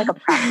kind of like a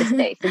practice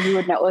day so you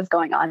would know what was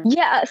going on.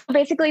 Yeah. So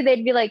basically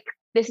they'd be like,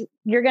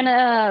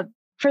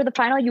 for the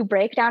final, you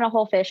break down a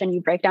whole fish and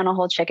you break down a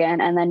whole chicken,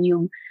 and then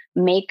you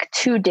make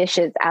 2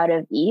 dishes out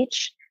of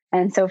each.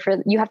 And so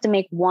you have to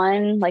make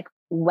one like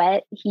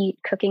wet heat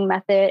cooking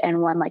method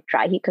and one like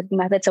dry heat cooking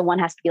method. So one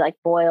has to be like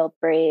boiled,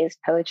 braised,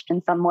 poached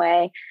in some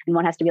way, and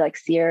one has to be like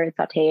seared,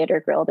 sauteed, or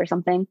grilled or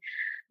something.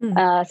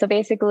 So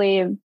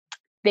basically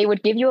they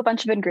would give you a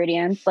bunch of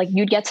ingredients. Like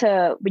you'd get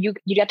to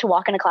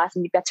walk into class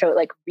and you'd get to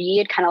like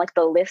read kind of like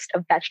the list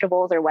of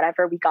vegetables or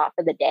whatever we got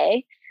for the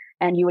day.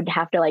 And you would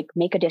have to like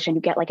make a dish and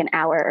you get like an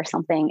hour or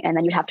something. And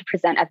then you'd have to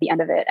present at the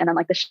end of it. And then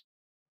like the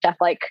chef,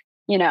 like,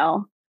 you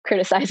know,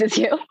 criticizes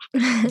you.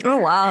 Oh,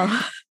 wow.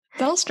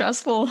 That was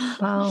stressful.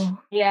 Wow.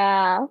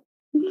 Yeah.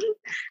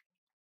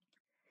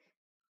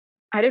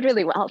 I did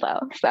really well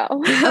though.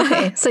 So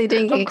okay. So you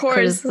didn't get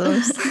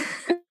criticisms.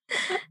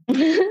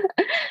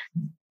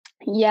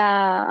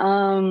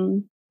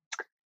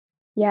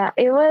 Yeah,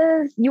 it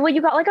was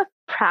you got like a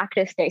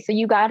practice day. So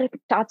you got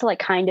to like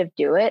kind of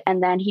do it.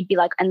 And then he'd be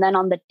like, and then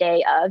on the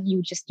day of,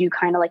 you just do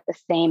kind of like the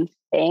same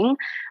thing,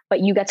 but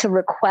you get to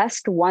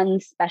request one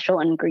special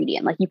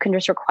ingredient. Like you can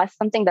just request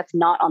something that's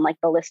not on like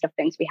the list of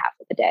things we have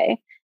for the day.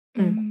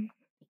 Mm-hmm.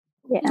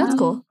 Yeah. That's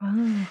cool.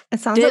 Wow. It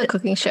sounds like a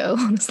cooking show,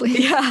 honestly.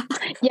 Yeah.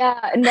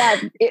 Yeah. And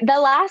the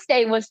last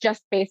day was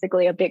just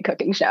basically a big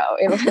cooking show.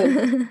 It was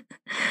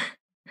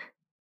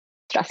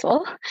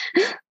stressful.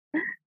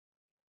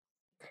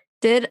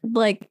 Did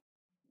like,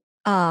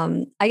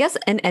 I guess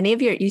in any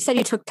of you said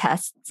you took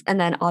tests and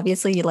then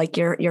obviously like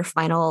your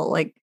final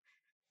like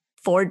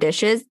 4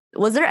 dishes,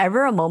 was there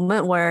ever a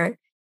moment where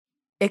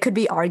it could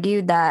be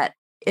argued that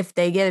if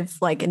they give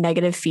like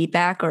negative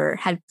feedback or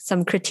had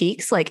some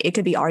critiques, like it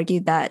could be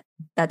argued that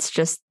that's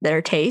just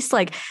their taste?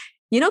 Like,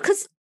 you know,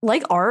 because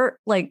like art,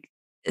 like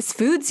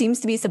food seems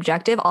to be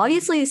subjective.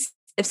 Obviously,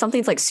 if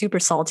something's like super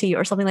salty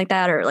or something like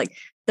that, or like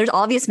there's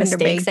obvious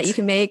mistakes that you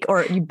can make,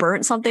 or you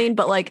burnt something,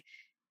 but like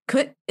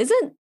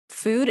isn't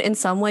food in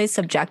some ways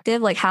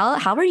subjective? Like how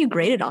are you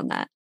graded on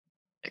that?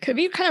 It could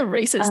be kind of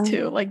racist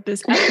too. Like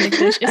this ethnic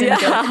dish isn't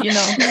good, you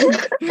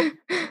know.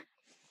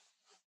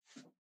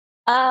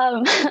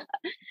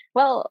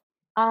 Well,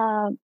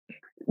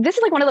 this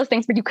is like one of those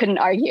things where you couldn't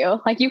argue.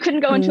 Like you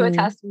couldn't go into a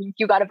test and if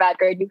you got a bad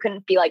grade, you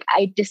couldn't be like,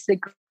 I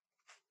disagree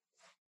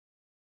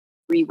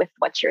with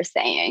what you're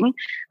saying.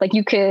 Like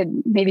you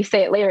could maybe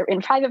say it later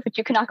in private, but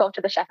you cannot go up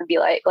to the chef and be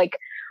like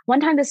one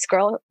time this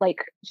girl,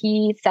 like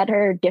he said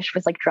her dish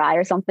was like dry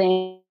or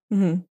something.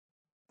 Mm-hmm.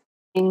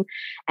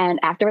 And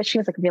afterwards she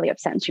was like really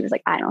upset and she was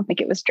like, I don't think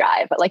it was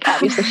dry, but like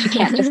obviously she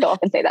can't just go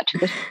up and say that to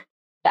the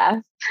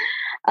chef.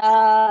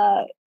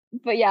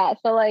 But yeah,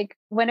 so like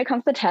when it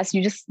comes to tests,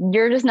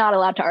 you're just not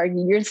allowed to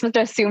argue. You're supposed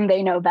to assume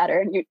they know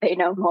better and they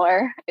know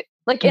more.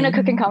 Like in a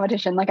cooking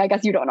competition, like I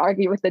guess you don't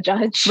argue with the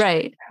judge.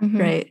 Right. Mm-hmm.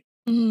 Right.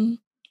 Mm-hmm.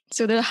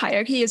 So the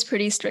hierarchy is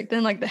pretty strict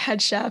then, like the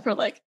head chef or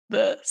like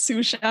the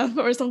sous chef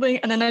or something.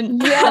 And then I don't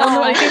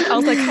know anything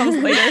else that comes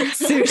later.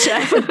 Sous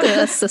chef.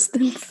 The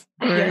assistants.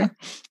 Or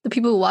the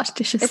people who wash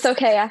dishes. It's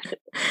okay after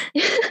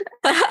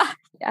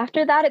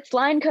after that it's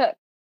line cook.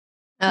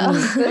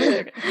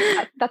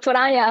 That's what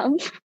I am.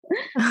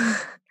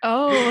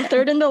 Oh,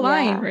 third in the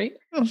line, right?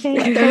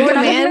 Okay. We're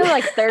not even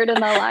like third in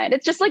the line.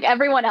 It's just like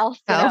everyone else,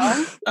 you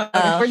know?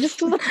 We're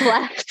just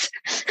left.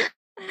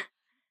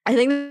 I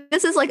think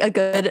this is like a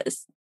good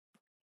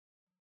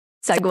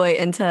segue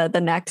into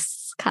the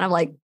next kind of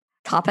like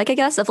topic, I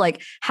guess, of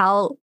like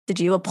how did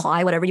you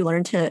apply whatever you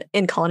learned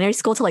in culinary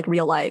school to like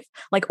real life?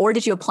 Like, or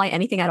did you apply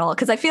anything at all?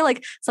 Because I feel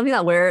like something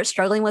that we're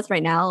struggling with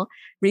right now,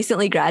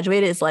 recently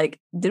graduated, is like,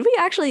 did we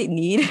actually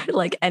need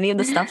like any of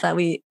the stuff that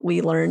we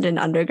learned in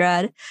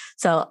undergrad?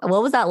 So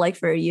what was that like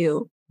for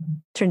you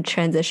to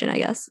transition, I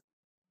guess?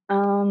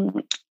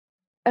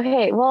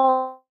 Okay,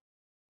 well,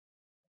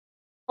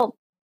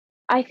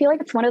 I feel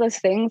like it's one of those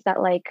things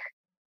that like,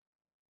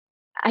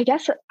 I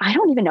guess I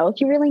don't even know if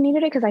you really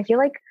needed it, because I feel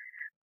like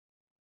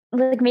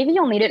maybe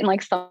you'll need it in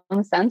like some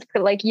sense,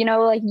 but like, you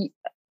know, like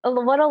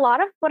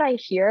what I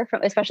hear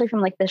from, especially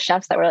from like the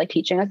chefs that were like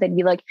teaching us, they'd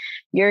be like,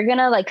 you're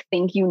gonna like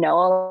think you know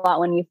a lot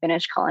when you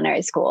finish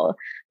culinary school,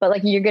 but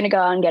like you're gonna go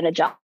out and get a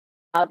job,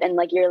 and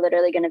like you're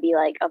literally gonna be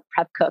like a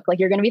prep cook. Like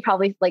you're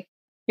probably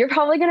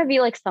gonna be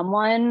like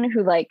someone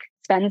who like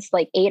spends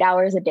like 8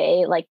 hours a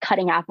day like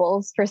cutting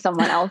apples for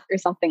someone else or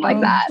something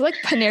like that. Like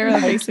Panera,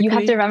 like, basically. You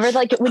have to remember,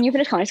 like when you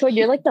finish culinary school,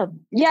 you're like the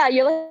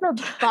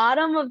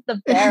bottom of the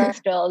barrel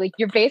still. Like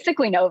you're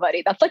basically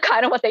nobody. That's like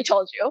kind of what they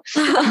told you.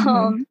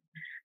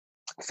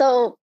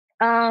 So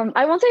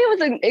I won't say it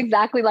was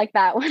exactly like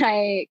that when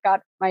I got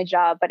my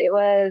job, but it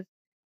was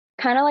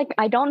kind of like,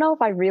 I don't know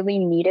if I really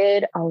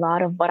needed a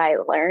lot of what I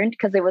learned,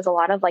 because it was a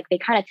lot of like, they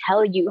kind of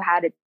tell you how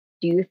to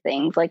do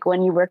things. Like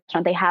when you work,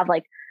 they have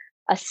like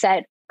a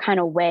set kind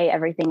of way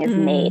everything is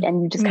made,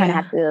 and you just kind of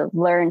have to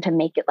learn to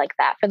make it like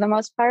that for the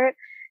most part.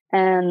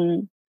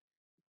 And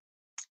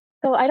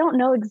so I don't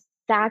know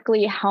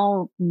exactly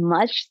how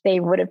much they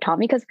would have taught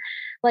me, because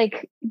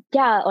like,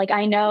 yeah, like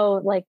I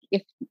know, like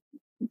if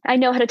I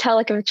know how to tell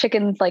like if a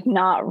chicken's like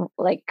not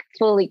like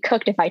fully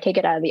cooked if I take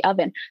it out of the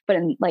oven, but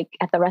in like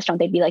at the restaurant,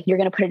 they'd be like, you're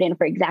going to put it in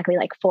for exactly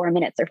like 4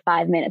 minutes or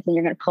 5 minutes, and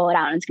you're going to pull it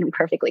out and it's going to be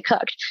perfectly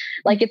cooked.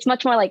 Like it's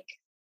much more like,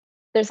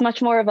 there's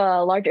much more of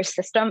a larger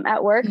system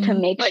at work to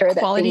make like sure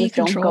that things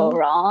don't go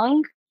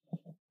wrong.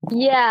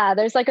 Yeah,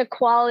 there's like a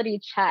quality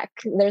check.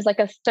 There's like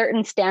a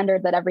certain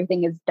standard that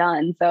everything is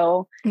done.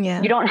 So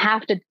you don't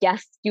have to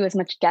do as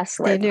much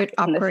guesswork. Standard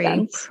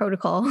operating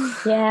protocol.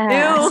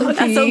 Yeah.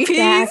 SOP.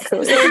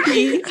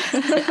 Exactly.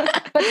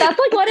 But that's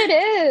like what it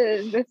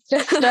is. It's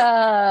just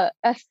a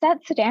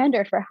set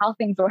standard for how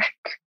things work.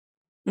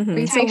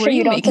 Mm-hmm. So make sure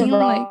you don't serve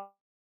raw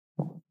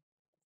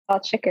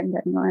chicken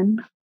then one.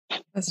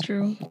 That's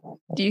true.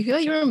 Do you feel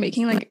like you were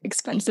making like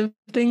expensive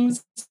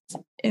things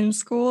in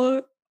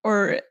school?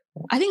 Or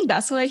I think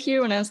that's what I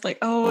hear when I was like,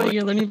 oh,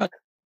 you're learning about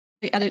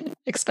at an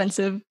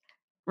expensive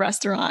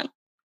restaurant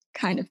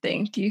kind of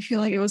thing. Do you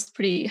feel like it was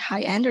pretty high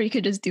end, or you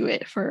could just do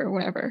it for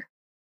whatever?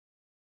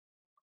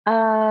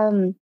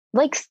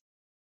 Like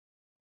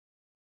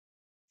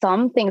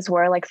some things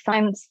were like,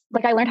 sometimes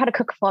like I learned how to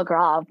cook foie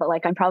gras, but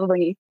like I'm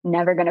probably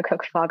never going to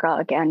cook foie gras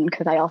again,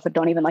 because I also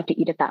don't even like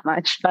to eat it that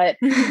much. But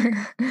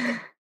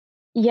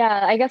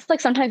yeah, I guess like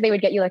sometimes they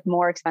would get you like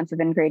more expensive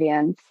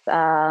ingredients.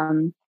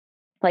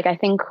 Like I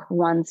think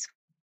once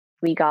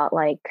we got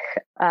like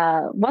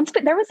there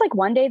was like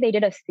one day they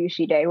did a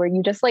sushi day where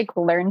you just like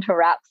learned to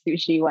wrap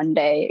sushi one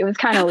day. It was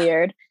kind of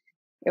weird.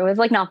 It was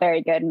like not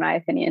very good in my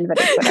opinion, but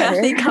it's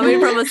whatever. Coming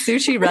from a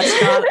sushi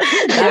restaurant.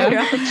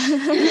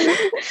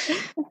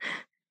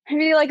 I'd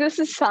be like, this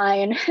is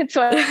fine. It's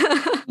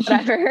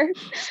whatever.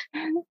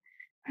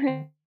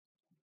 I'd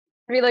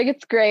be like,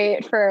 it's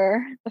great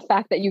for the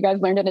fact that you guys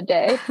learned in a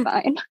day. It's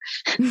fine.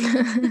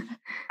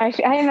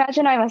 I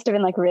imagine I must have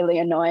been like really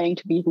annoying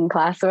to be in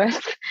class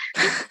with.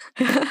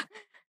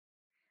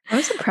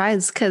 I'm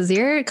surprised because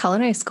your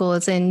culinary school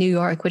is in New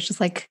York, which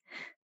is like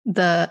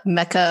the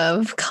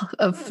mecca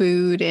of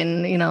food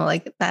and, you know,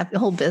 like that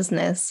whole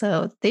business.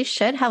 So they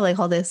should have like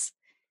all this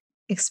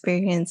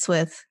experience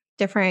with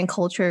different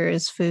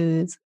cultures,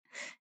 foods,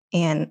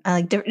 and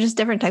like just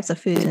different types of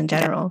food in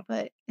general.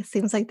 But it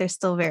seems like they're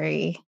still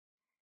very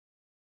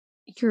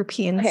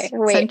European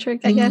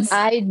centric, I guess.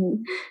 I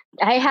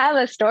have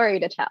a story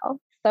to tell.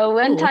 So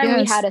one time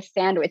we had a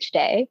sandwich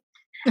day,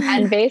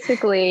 and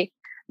basically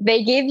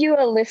they gave you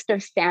a list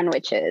of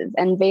sandwiches,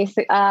 and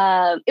basically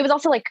it was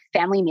also like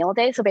family meal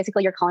day. So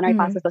basically your culinary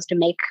class is supposed to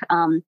make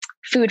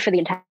food for the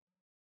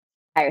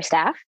entire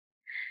staff.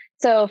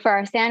 So for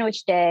our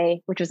sandwich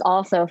day, which was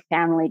also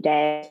family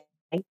day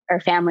or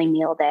family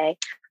meal day,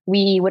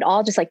 we would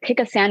all just like pick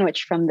a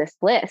sandwich from this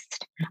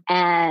list,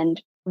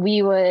 and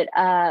we would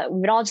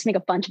all just make a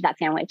bunch of that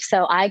sandwich.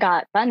 So I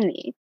got banh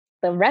mi.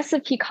 The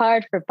recipe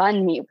card for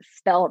banh mi was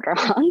spelled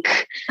wrong,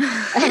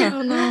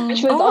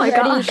 which was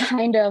already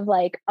kind of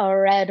like a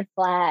red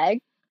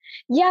flag.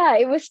 Yeah,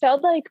 it was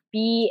spelled like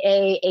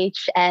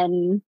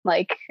BAHN,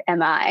 like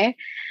MI.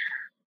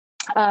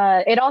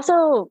 It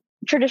also,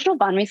 traditional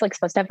banh mi is like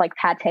supposed to have like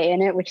pate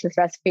in it, which this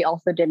recipe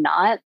also did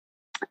not.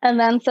 And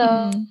then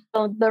so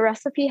the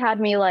recipe had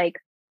me like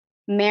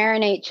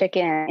marinate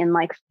chicken in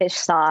like fish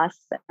sauce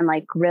and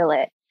like grill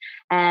it.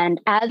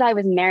 And as I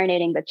was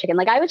marinating the chicken,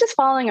 like I was just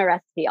following a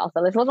recipe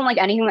also. This wasn't like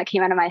anything that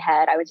came out of my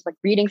head. I was just like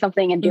reading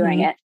something and doing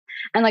it.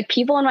 And like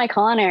people in my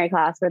culinary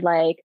class were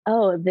like,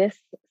 oh, this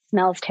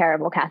smells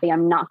terrible, Kathy.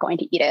 I'm not going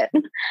to eat it.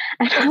 And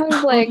I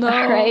was like,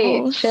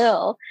 great,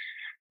 chill.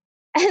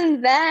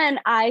 And then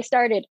I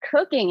started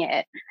cooking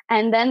it.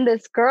 And then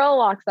this girl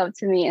walks up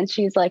to me and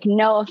she's like,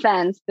 no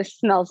offense, this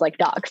smells like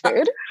dog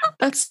food.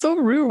 That's so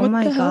rude. Oh What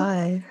my the hell?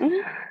 god.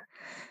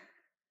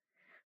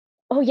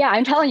 Oh yeah,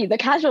 I'm telling you, the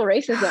casual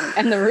racism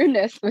and the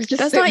rudeness was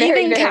just That's not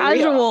very, even very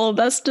casual. real.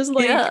 That's just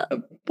like Yeah.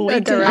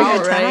 blatant direct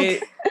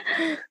outright.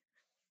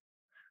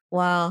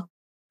 Wow.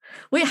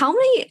 Wait, how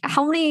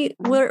many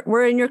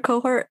were in your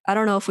cohort? I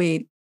don't know if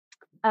we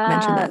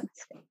mentioned that.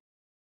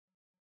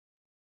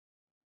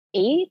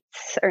 8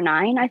 or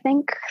 9, I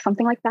think,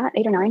 something like that.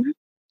 8 or 9.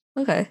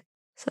 Okay.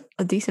 So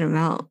a decent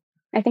amount.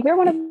 I think we were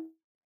one of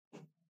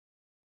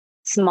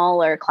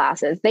smaller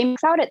classes. They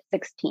max out at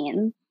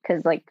 16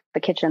 because like the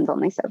kitchen's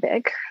only so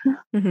big.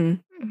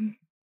 Mm-hmm.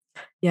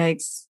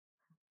 Yikes.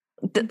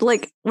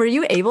 Like, were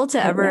you able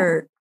to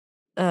ever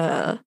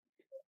I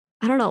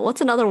don't know,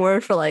 what's another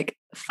word for like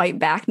fight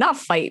back? Not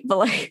fight, but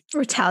like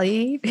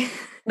Retaliate.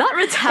 not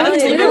That's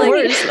retaliate. even Like,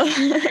 worse.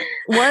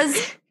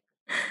 was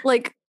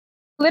like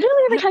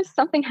Literally every time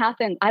something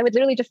happened, I would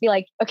literally just be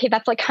like, okay,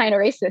 that's like kind of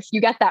racist.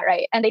 You get that,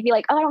 right? And they'd be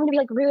like, oh, I don't want to be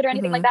like rude or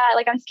anything like that.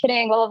 Like, I'm just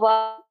kidding, blah,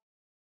 blah,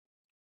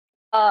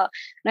 blah.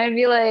 And I'd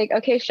be like,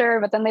 okay,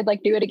 sure. But then they'd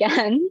like do it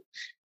again.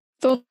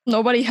 So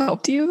nobody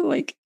helped you?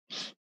 Like,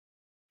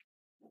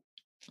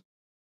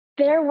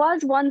 There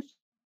was one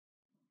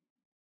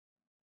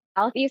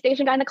Southeast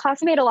Asian guy in the class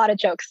who made a lot of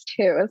jokes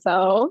too.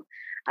 So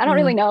I don't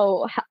really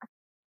know.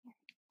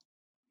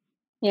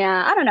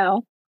 Yeah, I don't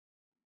know.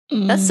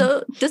 that's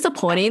so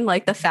disappointing.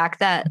 Like the fact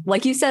that,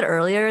 like you said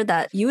earlier,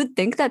 that you would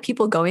think that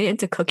people going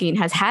into cooking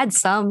has had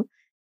some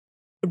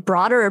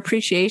broader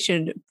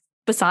appreciation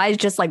besides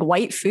just like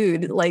white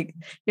food. Like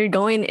you're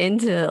going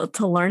into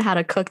to learn how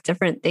to cook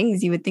different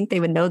things. You would think they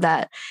would know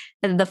that.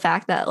 And the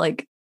fact that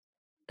like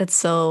it's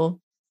so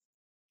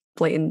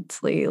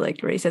blatantly like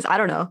racist. I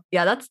don't know.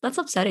 Yeah, that's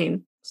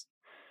upsetting.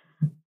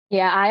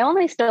 Yeah, I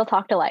only still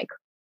talk to like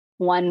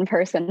one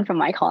person from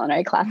my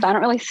culinary class. I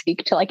don't really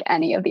speak to like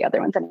any of the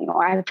other ones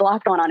anymore. I've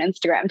blocked one on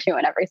Instagram too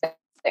and everything.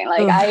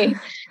 Like I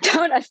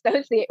don't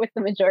associate with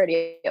the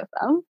majority of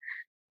them.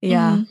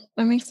 Yeah.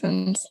 That makes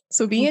sense.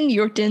 So being in New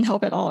York didn't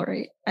help at all,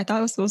 right? I thought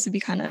it was supposed to be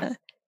kind of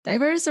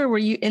diverse, or were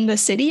you in the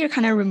city or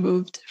kind of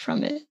removed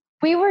from it?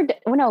 We were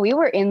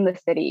in the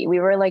city. We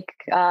were like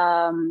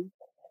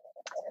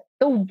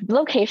the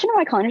location of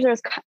my culinary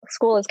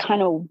school is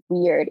kind of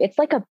weird. It's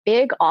like a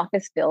big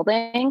office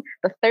building.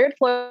 The 3rd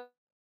floor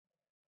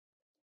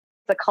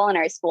the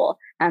culinary school,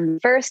 and the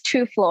first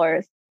 2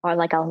 floors are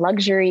like a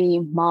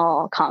luxury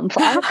mall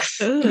complex.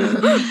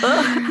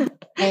 And,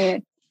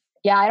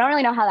 yeah, I don't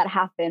really know how that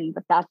happened,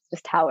 but that's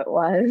just how it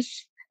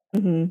was.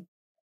 Mm-hmm.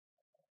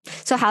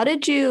 So how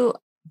did you,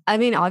 I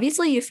mean,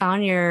 obviously you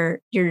found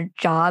your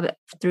job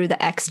through the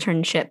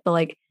externship, but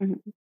like,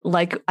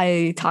 like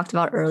I talked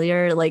about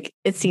earlier, like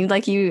it seemed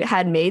like you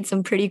had made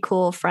some pretty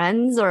cool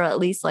friends, or at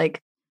least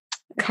like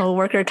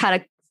coworker kind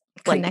of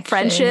like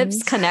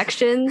friendships,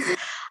 connections,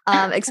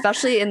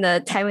 especially in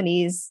the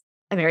Taiwanese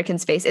American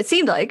space. It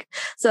seemed like.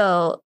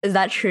 So is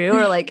that true?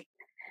 Or like,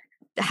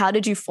 how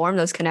did you form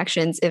those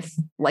connections if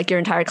like your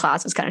entire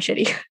class was kind of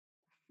shitty?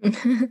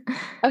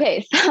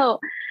 Okay, so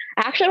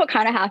actually what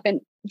kind of happened,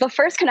 the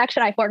first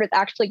connection I formed was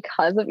actually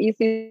because of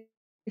ECC,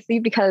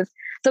 because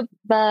so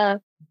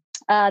the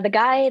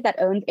guy that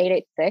owns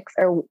 886,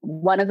 or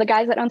one of the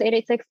guys that owns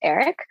 886,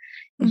 Eric,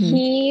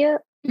 he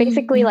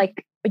basically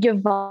like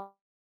Yvonne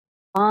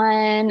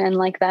and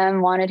like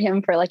them wanted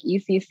him for like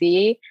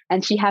ECC,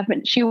 and she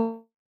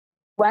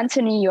went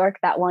to New York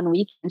that one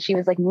week, and she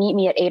was like, meet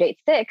me at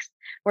 886.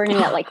 We're gonna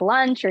get like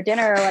lunch or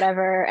dinner or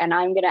whatever, and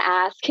I'm gonna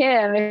ask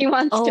him if he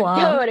wants to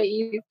go to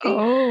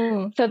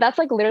ECC. So that's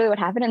like literally what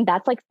happened, and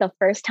that's like the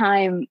first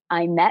time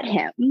I met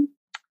him.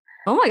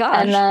 Oh my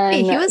gosh. And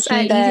then he was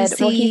at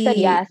ECC he said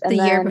yes. And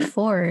the year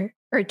before,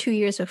 or 2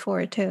 years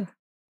before too.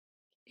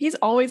 He's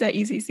always at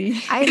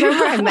ECC. I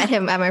remember I met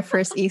him at my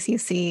first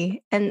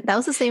ECC, and that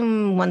was the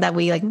same one that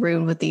we like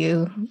roomed with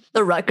you.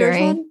 The Rutgers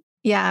one?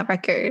 Yeah,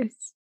 Rutgers.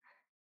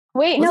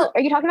 Wait, are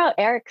you talking about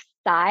Eric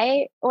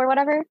Tsai or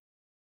whatever?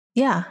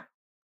 Yeah.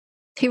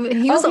 He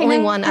was the only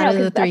one out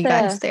of the 3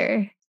 guys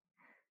there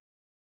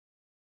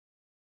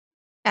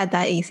at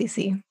that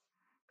ECC.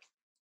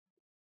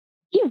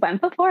 He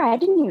went before? I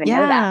didn't even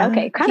know that.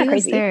 Okay, kind of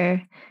crazy.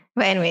 There.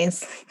 But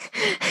anyways.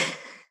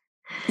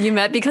 You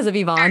met because of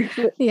Yvonne?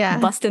 Yeah.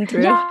 Busting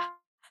through? Yeah.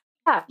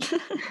 Well,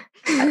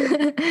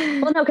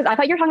 no, because I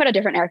thought you were talking about a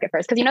different Eric at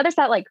first. Because you know there's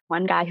that like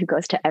one guy who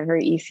goes to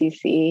every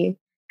ECC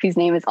whose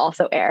name is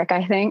also Eric,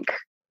 I think.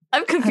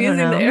 I'm confusing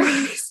the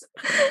Erics.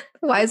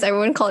 Why is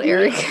everyone called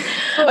Eric?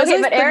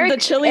 Okay, but Eric, the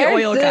chili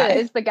oil guy,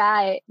 is the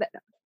guy.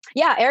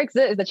 Eric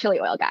Z is the chili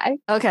oil guy.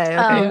 Okay.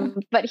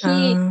 But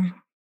he,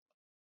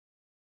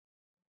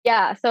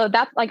 yeah. So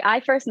that's like I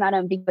first met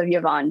him because of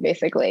Yvonne,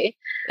 basically.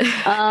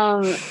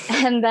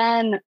 And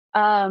then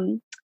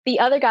the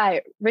other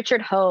guy,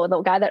 Richard Ho,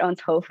 the guy that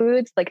owns Ho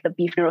Foods, like the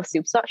beef noodle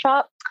soup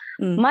shop.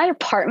 My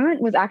apartment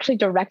was actually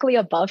directly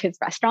above his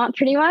restaurant,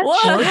 pretty much,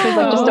 which was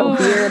like just a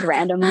weird,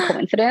 random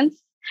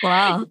coincidence.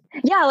 Wow.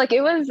 Yeah, like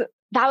that was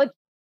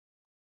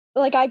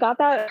like I got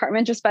that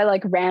apartment just by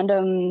like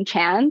random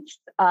chance.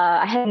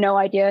 I had no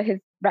idea his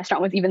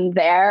restaurant was even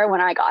there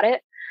when I got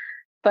it,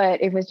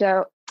 but it was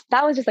just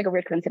that was just like a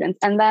weird coincidence.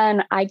 And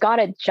then I got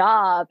a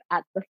job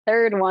at the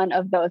third one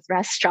of those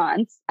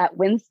restaurants at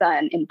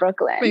Winsun in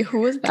Brooklyn. Wait, who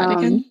was that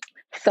again?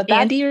 So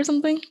Andy or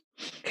something?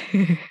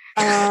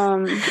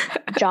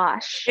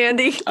 Josh.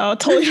 Andy. Oh,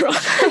 totally wrong.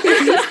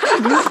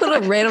 You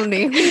put a random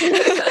name.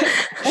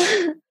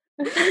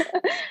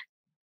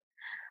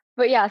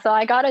 But yeah, so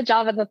I got a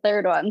job at the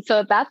third one.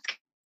 So that's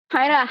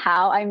kind of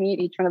how I meet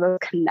each one of those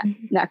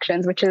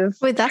connections, which is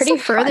wait, that's pretty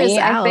the furthest funny,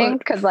 out. I think,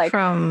 because like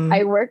from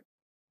I work.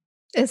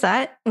 Is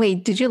that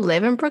wait? Did you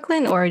live in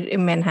Brooklyn or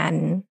in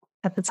Manhattan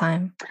at the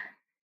time?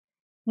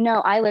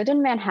 No, I lived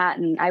in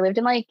Manhattan. I lived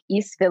in like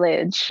East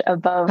Village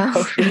above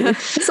Whole Foods.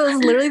 So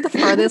it's literally the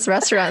farthest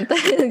restaurant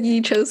that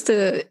you chose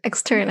to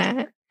extern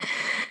at.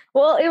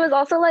 Well, it was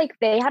also like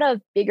they had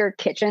a bigger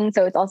kitchen,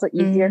 so it's also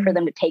easier for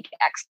them to take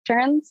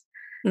externs.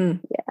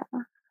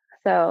 Yeah.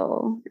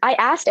 So I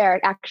asked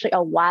Eric actually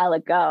a while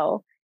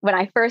ago when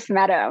I first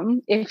met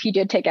him if he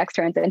did take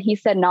externs, and he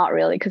said not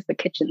really because the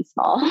kitchen's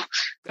small.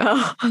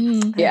 Oh,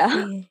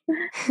 yeah.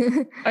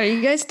 Are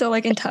you guys still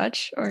like in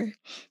touch or?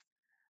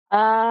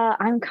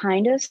 I'm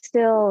kind of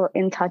still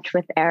in touch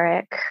with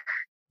Eric.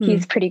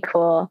 He's pretty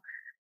cool.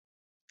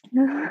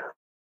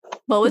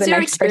 What was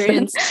your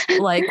experience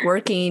like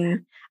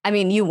working? I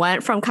mean, you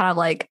went from kind of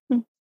like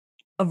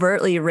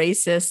overtly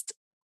racist,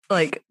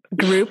 like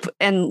group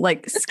and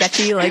like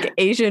sketchy, like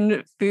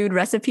Asian food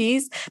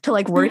recipes to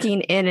like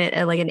working in it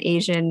at like an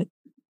Asian,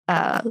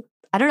 I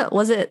don't know,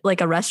 was it like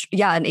a restaurant?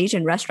 Yeah, an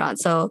Asian restaurant.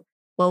 So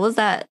what was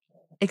that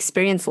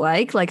experience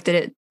like? Like, did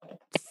it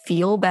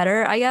feel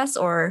better, I guess,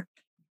 or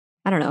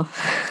I don't know.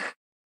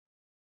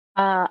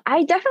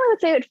 I definitely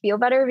would say it would feel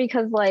better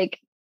because like,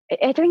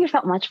 I think it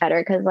felt much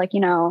better because like, you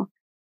know,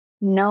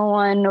 no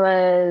one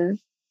was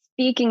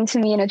speaking to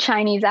me in a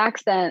Chinese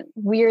accent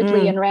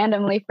weirdly and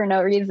randomly for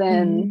no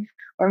reason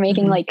or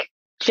making like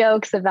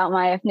jokes about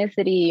my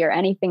ethnicity or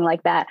anything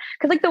like that.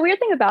 Because like the weird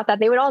thing about that,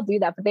 they would all do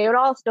that, but they would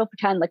all still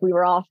pretend like we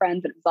were all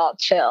friends and it was all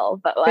chill.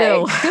 But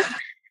like,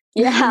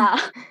 yeah.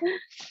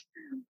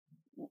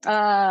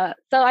 So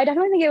I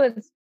definitely think it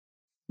was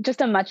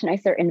just a much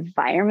nicer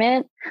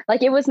environment.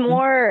 Like it was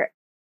more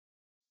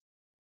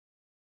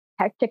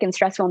hectic and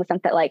stressful in the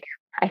sense that like,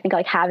 I think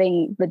like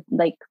having the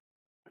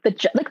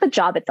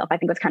job itself, I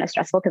think was kind of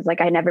stressful because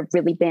like I never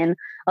really been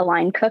a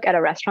line cook at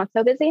a restaurant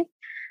so busy.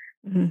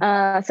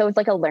 So it's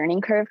like a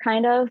learning curve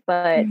kind of,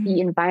 but the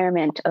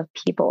environment of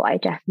people I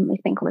definitely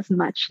think was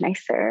much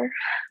nicer.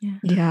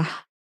 Yeah.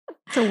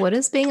 So what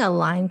does being a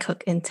line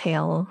cook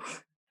entail?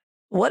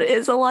 What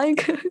is a line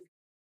cook?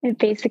 It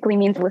basically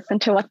means listen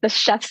to what the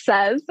chef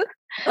says.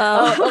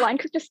 A line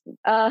cook just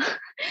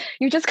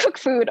you just cook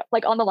food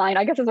like on the line,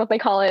 I guess is what they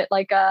call it.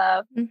 Like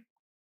kind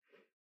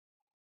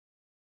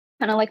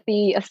of like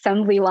the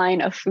assembly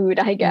line of food,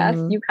 I guess.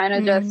 You kind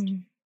of just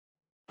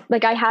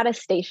like I had a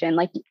station.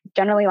 Like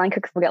generally line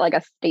cooks will get like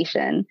a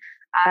station.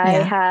 I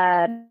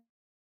had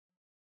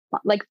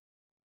like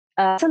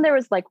so there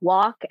was like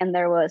wok and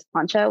there was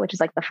plancha, which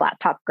is like the flat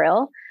top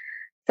grill.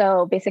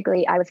 So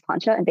basically I was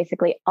plancha and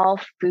basically all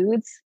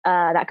foods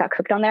that got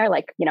cooked on there,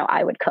 like, you know,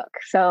 I would cook.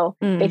 So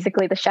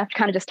basically the chef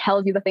kind of just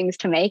tells you the things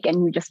to make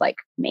and you just like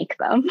make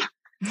them.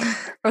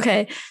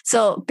 Okay.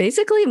 So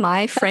basically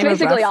my frame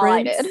of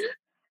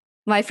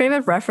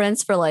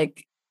reference for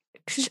like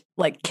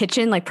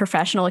kitchen, like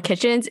professional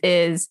kitchens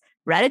is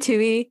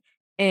Ratatouille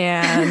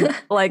and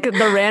like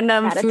the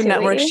random Food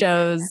Network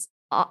shows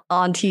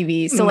on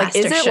TV. So like,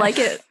 is it like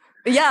it?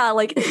 Yeah,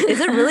 like, is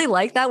it really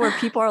like that where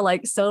people are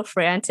like so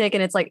frantic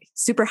and it's like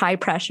super high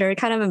pressure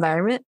kind of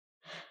environment?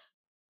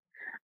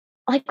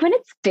 Like when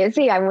it's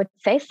busy, I would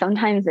say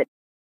sometimes it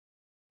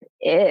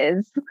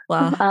is.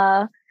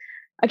 Wow.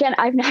 Again,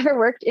 I've never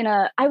worked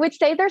I would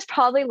say there's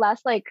probably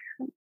less like,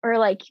 or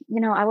like,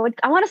 you know, I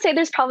want to say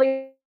there's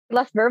probably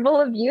less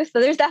verbal abuse. So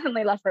there's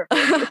definitely less verbal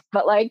abuse,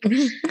 but like,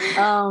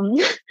 no,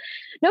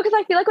 because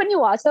I feel like when you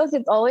watch those,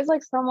 it's always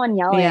like someone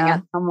yelling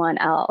at someone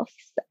else.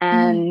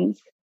 And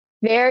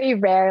very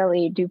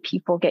rarely do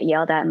people get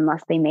yelled at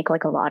unless they make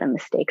like a lot of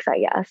mistakes, I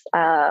guess.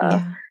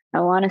 I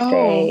want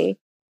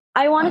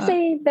to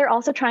say they're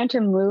also trying to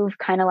move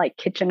kind of like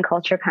kitchen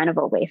culture kind of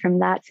away from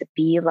that to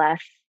be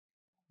less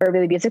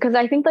verbally abusive. Because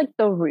I think like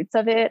the roots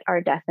of it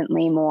are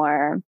definitely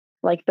more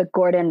like the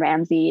Gordon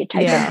Ramsay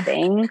type of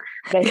thing.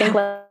 But I think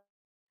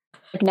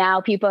like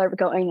now people are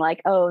going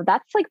like, oh,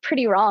 that's like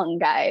pretty wrong,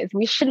 guys.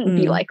 We shouldn't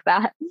be like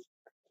that.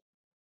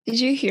 Did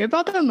you hear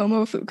about the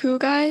Momofuku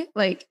guy?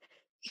 Like,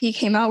 he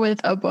came out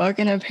with a book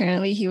and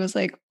apparently he was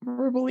like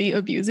verbally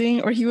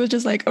abusing, or he was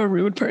just like a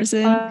rude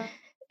person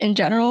in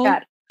general.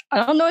 I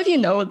don't know if you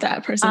know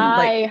that person,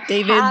 like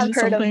David have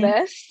heard something. of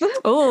this.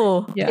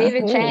 Oh, yeah.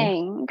 David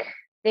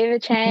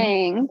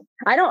Chang.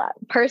 I don't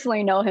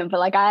personally know him, but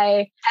like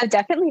I have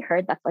definitely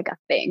heard that's like a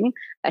thing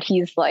that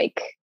he's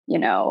like, you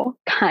know,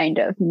 kind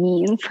of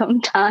mean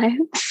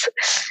sometimes.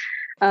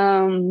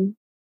 I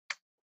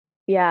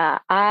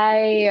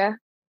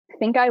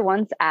think I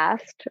once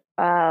asked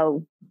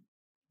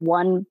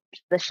one of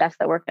the chefs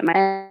that worked at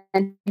my,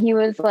 and he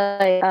was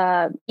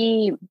like,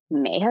 he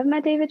may have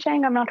met David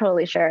Chang. I'm not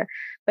totally sure,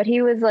 but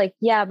he was like,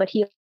 yeah, but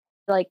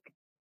like,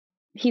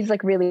 he's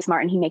like really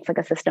smart and he makes like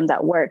a system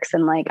that works.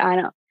 And like, I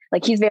don't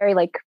like, he's very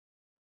like,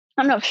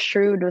 I don't know if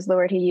shrewd was the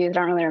word he used.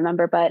 I don't really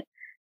remember, but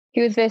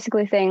he was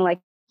basically saying like,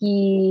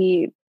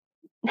 he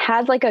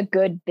has like a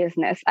good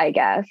business, I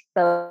guess.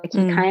 So like,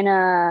 he kind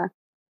of,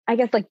 I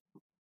guess like,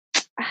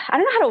 I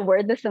don't know how to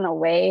word this in a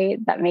way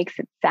that makes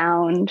it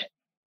sound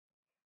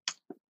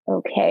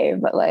okay,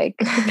 but like,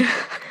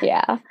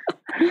 yeah.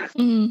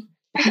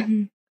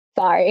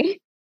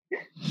 Sorry.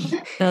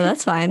 No,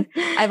 that's fine.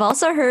 I've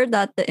also heard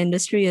that the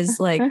industry is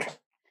like,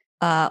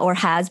 or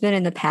has been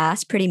in the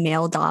past, pretty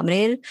male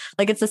dominated.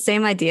 Like it's the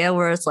same idea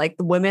where it's like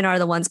the women are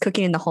the ones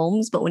cooking in the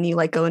homes, but when you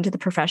like go into the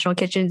professional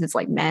kitchens, it's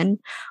like men,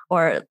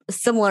 or a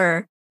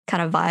similar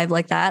kind of vibe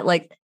like that.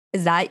 Like,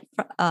 is that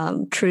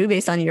true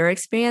based on your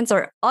experience?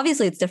 Or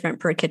obviously it's different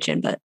per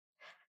kitchen, but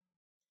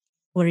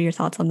what are your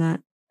thoughts on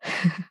that?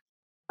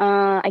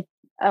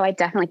 I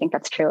definitely think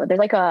that's true. There's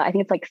like I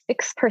think it's like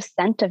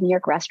 6% of New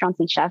York restaurants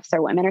and chefs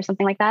are women or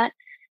something like that.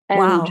 And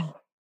wow.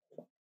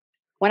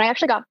 When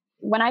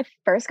I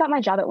first got my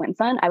job at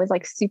Winsun, I was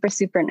like super,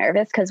 super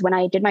nervous because when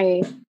I did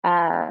my,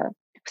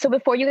 so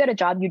before you get a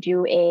job, you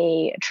do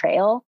a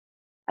trail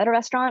at a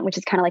restaurant, which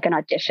is kind of like an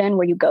audition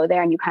where you go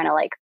there and you kind of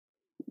like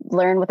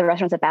learn what the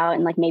restaurant's about.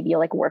 And like, maybe you'll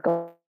like work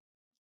a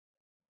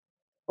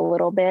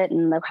little bit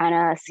and they'll kind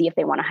of see if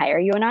they want to hire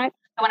you or not.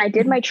 So when I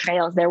did my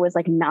trails, there was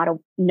like no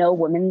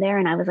woman there.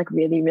 And I was like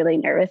really, really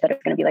nervous that it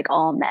was going to be like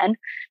all men.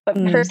 But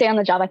the first day on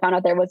the job, I found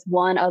out there was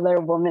one other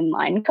woman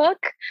line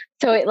cook.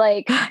 So it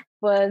like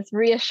was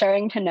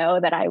reassuring to know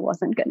that I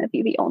wasn't going to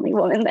be the only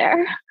woman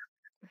there.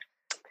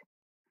 It's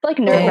like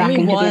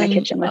nerve-wracking to be in a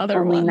kitchen with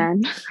only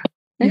men.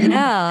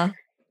 Yeah,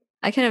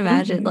 I can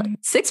imagine.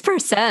 Like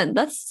 6%,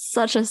 that's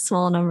such a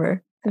small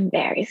number. A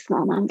very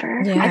small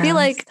number. Yeah. I feel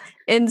like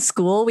in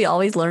school, we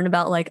always learn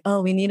about like,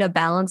 oh, we need to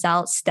balance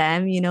out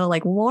STEM, you know,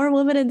 like more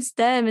women in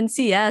STEM and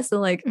CS,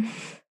 and like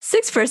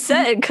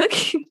 6% in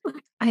cooking.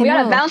 We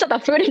got to balance out the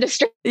food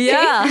industry.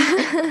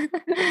 Yeah.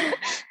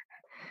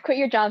 Quit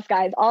your jobs,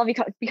 guys. All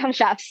become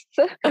chefs.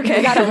 Okay.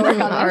 We got to work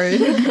on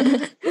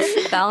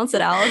it. Balance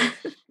it out.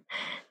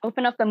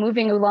 Open up the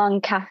Moving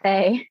Oolong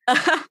Cafe.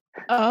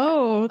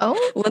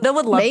 Oh, Linda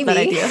would love that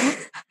idea.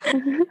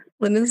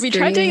 We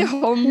tried doing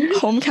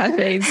home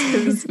cafes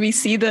because we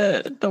see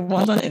the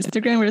ones on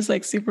Instagram where it's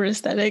like super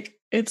aesthetic.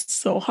 It's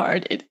so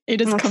hard. It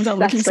just comes out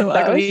looking so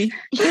ugly.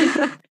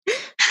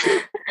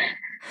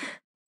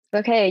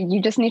 Okay,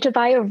 you just need to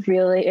buy a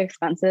really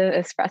expensive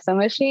espresso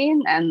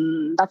machine,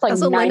 and that's like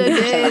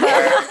 90% of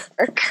our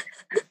work.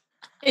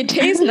 It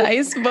tastes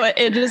nice, but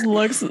it just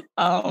looks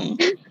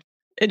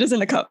it is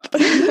in a cup.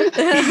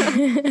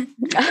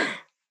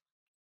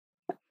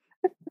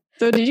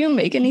 So did you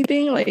make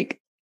anything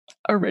like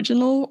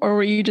original, or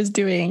were you just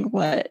doing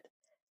what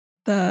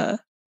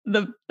the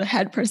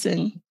head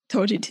person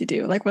told you to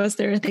do? Like, was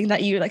there a thing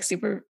that you like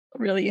super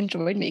really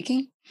enjoyed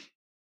making?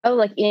 Oh,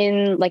 like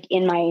in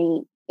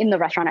the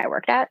restaurant I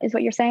worked at is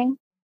what you're saying?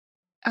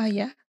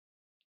 Yeah.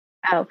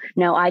 Oh,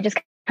 no, I just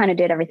kind of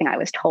did everything I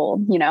was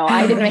told. You know,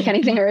 I didn't make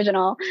anything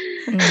original.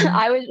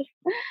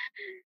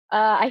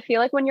 I feel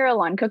like when you're a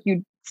line cook,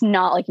 it's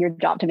not like your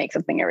job to make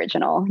something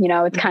original. You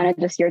know, it's kind of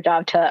just your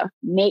job to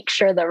make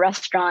sure the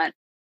restaurant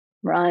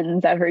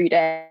runs every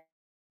day.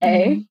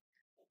 If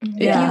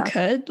you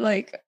could,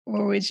 like,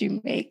 what would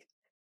you make?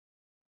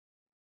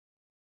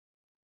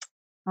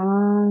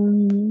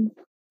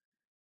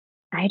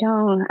 I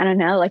don't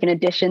know, like an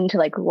addition to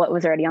like what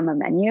was already on the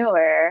menu,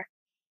 or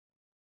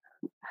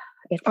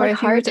it's or like if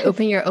hard you were to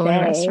open your own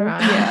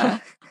restaurant. Yeah.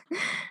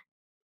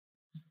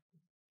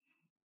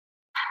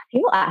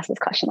 People ask this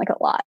question like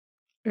a lot.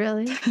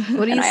 Really?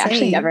 What do you say? I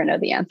actually never know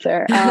the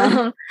answer.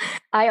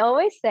 I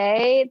always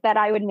say that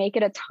I would make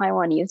it a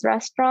Taiwanese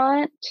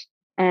restaurant.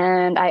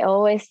 And I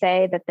always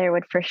say that there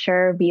would for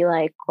sure be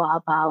like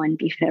guo bao and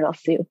beef noodle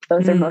soup.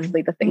 Those are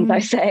mostly the things I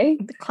say.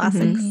 The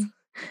classics.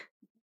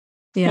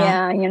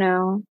 Yeah, you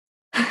know.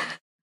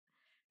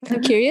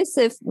 I'm curious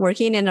if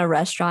working in a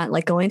restaurant,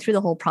 like going through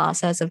the whole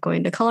process of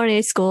going to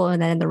culinary school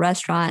and then in the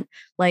restaurant,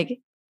 like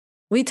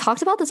we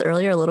talked about this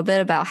earlier a little bit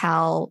about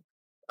how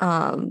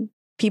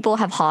people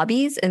have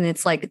hobbies and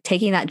it's like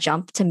taking that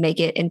jump to make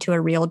it into a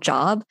real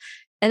job.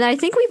 And I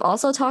think we've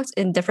also talked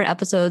in different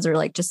episodes or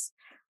like just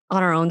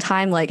on our own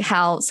time, like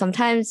how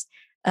sometimes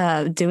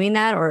doing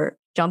that or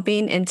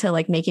jumping into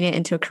like making it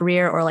into a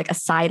career or like a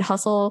side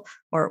hustle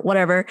or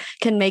whatever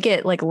can make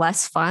it like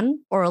less fun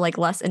or like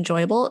less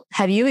enjoyable.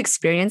 Have you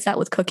experienced that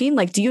with cooking?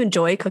 Like, do you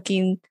enjoy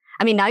cooking?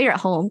 I mean, now you're at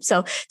home.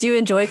 So do you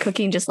enjoy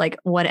cooking just like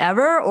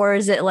whatever, or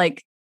is it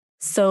like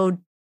so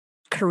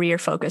career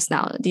focused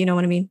now? Do you know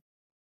what I mean?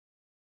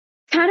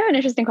 Kind of an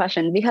interesting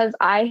question, because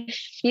I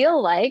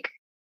feel like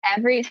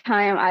every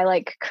time I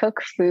like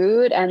cook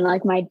food and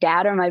like my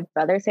dad or my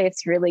brother say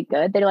it's really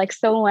good, they're like,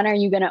 so when are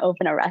you going to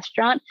open a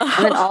restaurant?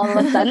 And then all of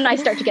a sudden I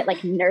start to get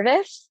like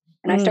nervous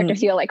and I start to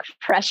feel like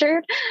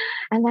pressured.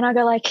 And then I'll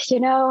go like,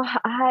 you know,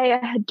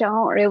 I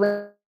don't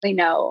really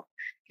know,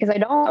 because I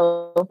don't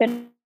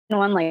open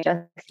one like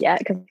just yet,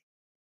 because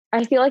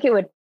I feel like it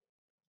would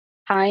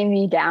tie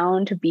me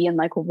down to be in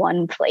like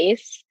one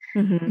place.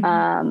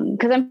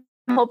 Because I'm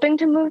hoping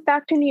to move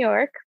back to New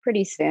York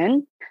pretty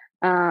soon.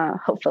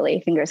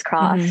 Hopefully, fingers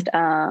crossed.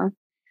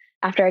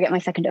 After I get my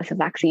second dose of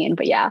vaccine.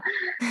 But yeah,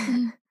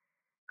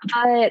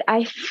 but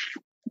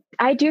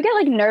I do get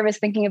like nervous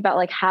thinking about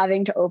like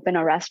having to open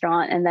a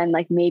restaurant and then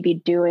like maybe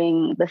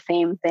doing the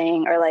same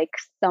thing or like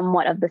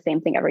somewhat of the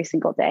same thing every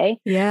single day.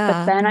 Yeah.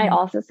 But then I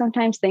also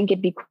sometimes think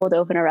it'd be cool to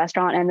open a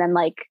restaurant and then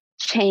like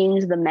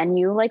change the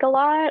menu like a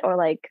lot, or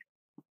like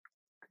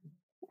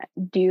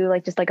do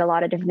like just like a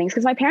lot of different things.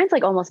 Because my parents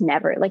like almost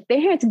never, like their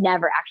parents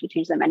never actually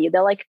change the menu.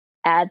 They'll like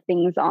add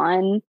things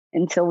on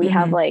until we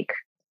have like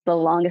the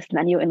longest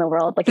menu in the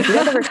world. Like if you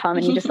guys ever come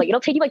and you just like,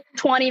 it'll take you like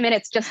 20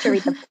 minutes just to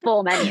read the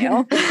full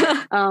menu.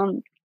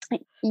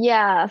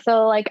 Yeah.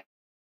 So like,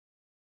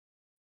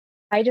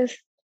 I just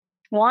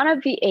want to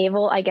be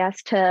able, I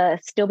guess, to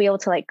still be able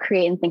to like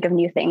create and think of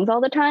new things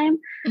all the time.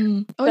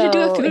 Oh, so you do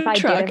a food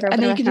truck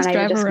and then you can just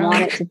drive around.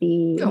 Want it to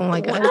be. Oh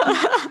my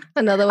God.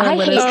 Another one. I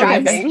hate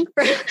driving.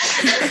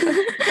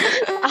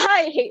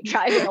 I hate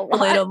driving a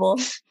lot.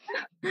 Relatable.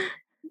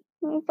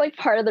 It's like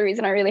part of the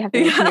reason I really have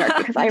to move to New York,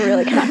 because I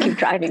really cannot keep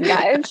driving,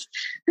 guys.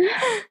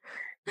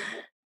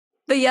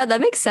 But yeah, that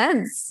makes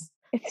sense.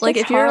 It's like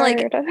if you're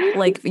hard.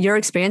 like your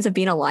experience of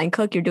being a line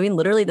cook, you're doing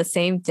literally the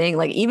same thing.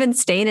 Like even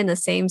staying in the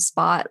same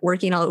spot,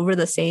 working all over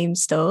the same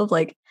stove.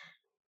 Like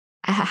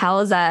how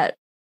is that?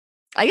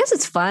 I guess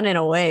it's fun in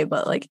a way,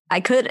 but like I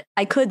could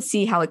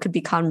see how it could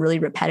become really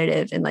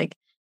repetitive. And like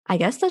I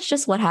guess that's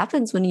just what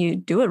happens when you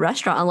do a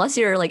restaurant, unless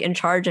you're like in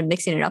charge and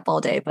mixing it up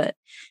all day. But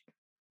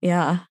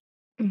yeah.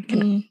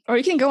 Or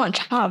you can go on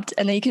Chopped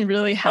and then you can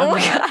really have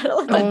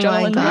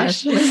adrenaline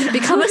rush.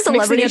 Become a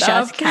celebrity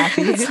chef,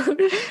 Kathy.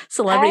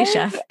 Celebrity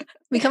chef.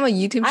 Become a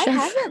YouTube chef. I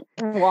haven't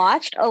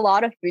watched a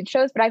lot of food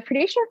shows, but I'm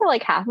pretty sure for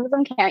like half of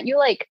them, can't you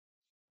like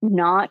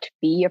not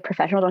be a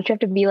professional? Don't you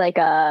have to be like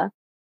a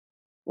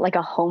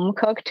home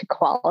cook to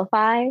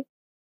qualify?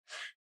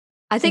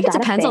 I think it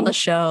depends on the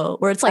show,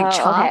 where it's like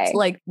Chopped, okay.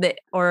 like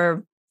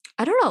or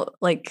I don't know,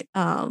 like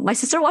my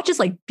sister watches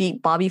like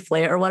Beat Bobby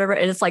Flay or whatever,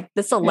 and it's like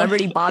the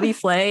celebrity Bobby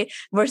Flay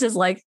versus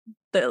like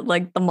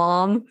the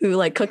mom who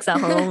like cooks at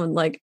home and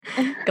like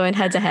going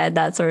head to head,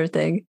 that sort of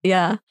thing.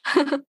 Yeah.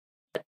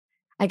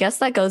 I guess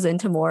that goes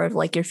into more of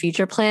like your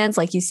future plans.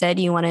 Like you said,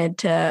 you wanted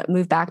to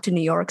move back to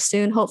New York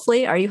soon,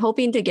 hopefully. Are you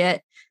hoping to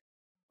get,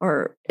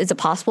 or is it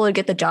possible to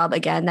get the job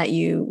again that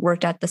you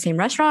worked at the same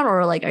restaurant?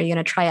 Or like, are you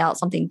going to try out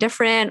something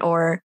different?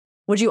 Or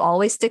would you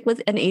always stick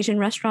with an Asian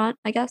restaurant,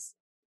 I guess?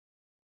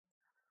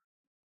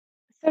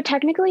 So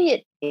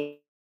technically it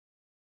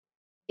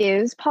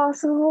is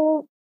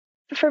possible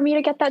for me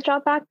to get that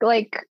job back.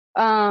 Like,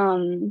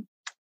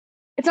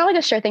 it's not like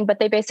a sure thing, but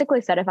they basically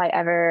said if I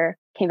ever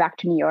came back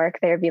to New York,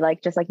 they would be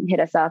like, just like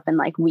hit us up and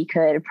like we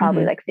could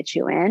probably like fit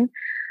you in.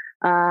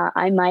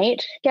 I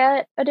might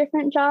get a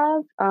different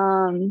job.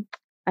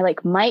 I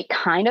like might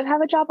kind of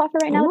have a job offer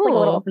right now. It's like a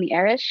little up in the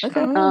airish.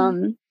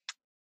 Okay.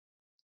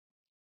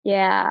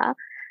 Yeah.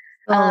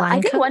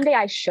 I think one day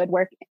I should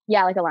work.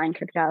 Yeah, like a line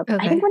cook job. Okay.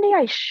 I think one day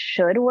I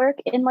should work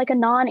in like a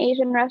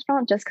non-Asian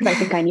restaurant, just because I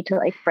think I need to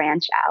like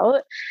branch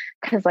out.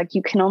 Because like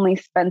you can only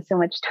spend so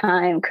much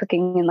time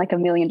cooking in like a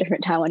million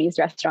different Taiwanese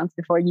restaurants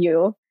before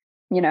you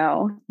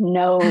know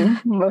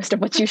most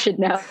of what you should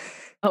know.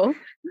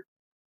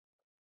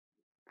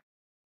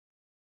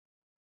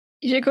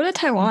 You should go to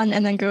Taiwan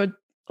and then go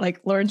like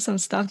learn some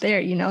stuff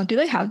there. Do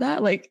they have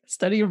that like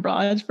study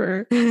abroad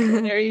for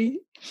culinary?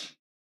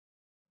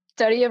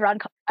 Study abroad.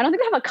 I don't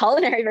think they have a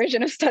culinary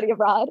version of study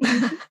abroad.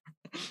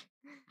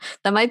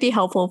 That might be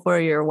helpful for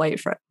your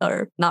white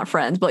or not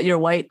friends, but your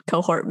white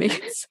cohort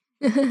mates.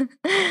 Those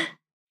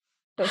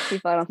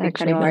people I don't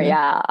think anymore.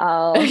 Yeah,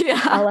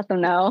 I'll let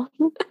them know.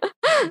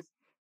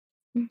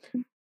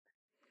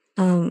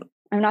 I'm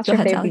not sure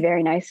if they'd be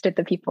very nice to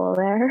the people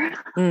there.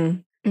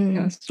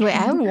 Wait, I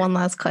have one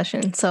last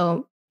question.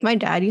 So my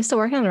dad used to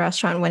work in a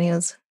restaurant when he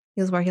was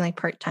working like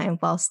part-time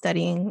while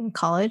studying in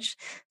college.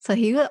 So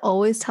he would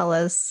always tell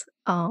us,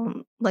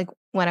 like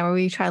whenever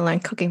we try to learn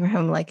cooking from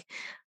him, like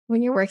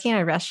when you're working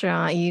at a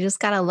restaurant, you just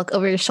gotta look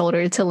over your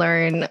shoulder to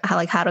learn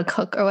how to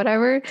cook or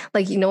whatever.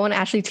 Like no one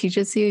actually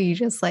teaches you. You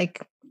just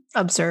like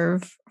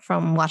observe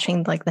from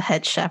watching like the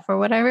head chef or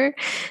whatever.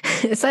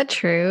 Is that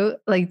true?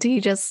 Like, do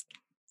you just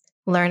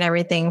learn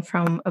everything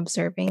from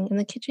observing in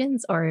the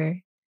kitchens, or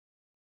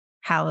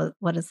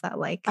what is that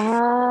like?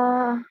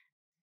 I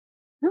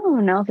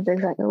don't know if it's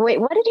exactly. Wait,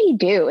 what did he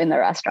do in the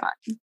restaurant?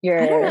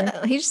 I don't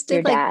know. He just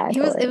did like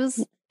it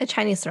was a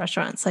Chinese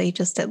restaurant, so he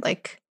just did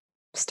like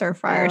stir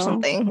fry or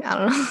something. I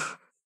don't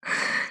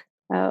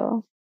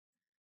know.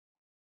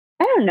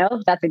 I don't know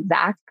if that's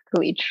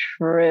exactly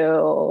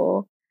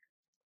true.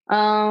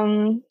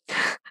 Tell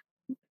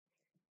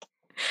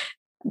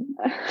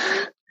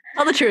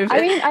the truth.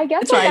 I mean, I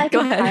guess it's right. Go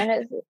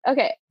ahead.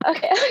 Okay.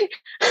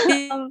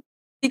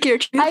 Speak your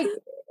truth.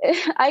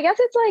 I guess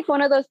it's like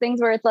one of those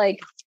things where it's like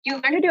you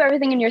learn to do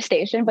everything in your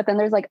station, but then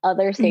there's like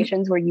other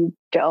stations where you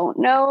don't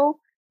know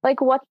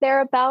like what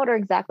they're about or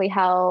exactly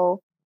how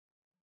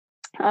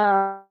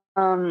to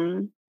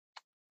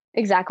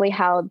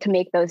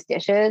make those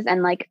dishes.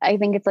 And like I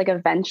think it's like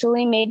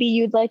eventually maybe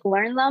you'd like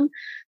learn them,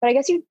 but I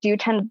guess you do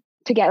tend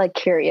to get like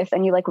curious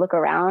and you like look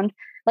around.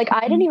 Like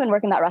I didn't even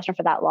work in that restaurant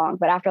for that long,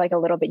 but after like a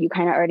little bit you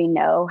kind of already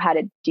know how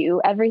to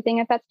do everything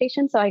at that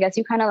station. So I guess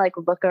you kind of like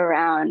look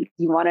around,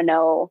 you want to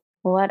know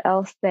what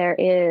else there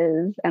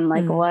is and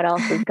like what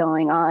else is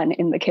going on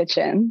in the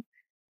kitchen.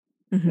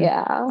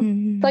 Yeah.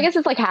 So I guess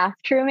it's like half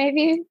true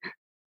maybe.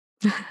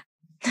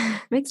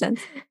 Makes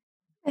sense.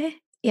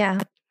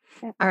 Yeah.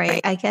 All right.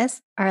 I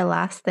guess our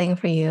last thing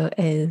for you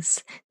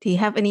is, do you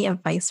have any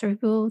advice for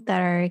people that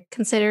are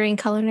considering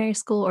culinary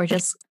school or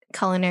just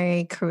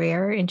culinary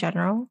career in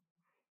general?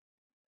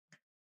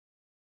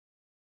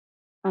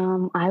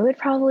 I would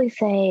probably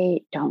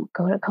say don't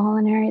go to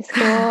culinary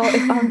school,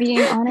 if I'm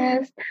being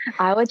honest.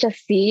 I would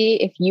just see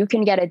if you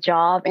can get a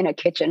job in a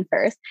kitchen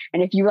first.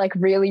 And if you like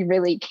really,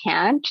 really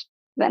can't,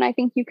 then I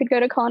think you could go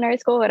to culinary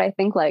school. But I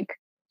think like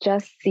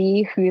just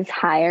see who's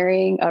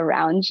hiring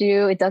around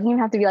you. It doesn't even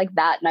have to be like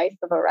that nice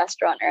of a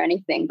restaurant or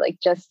anything. Like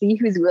just see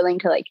who's willing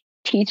to like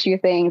teach you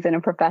things in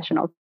a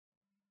professional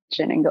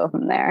kitchen and go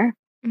from there.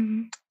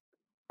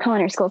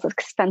 Culinary school is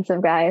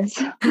expensive,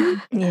 guys.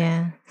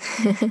 Yeah.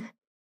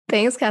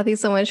 Thanks, Kathy,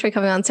 so much for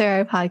coming on to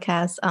our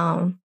podcast.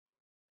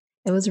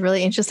 It was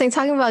really interesting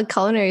talking about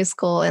culinary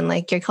school and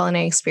like your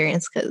culinary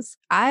experience, because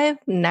I've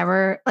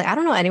never, like, I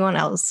don't know anyone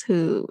else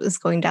who is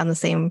going down the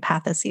same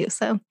path as you.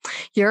 So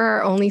you're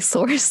our only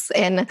source,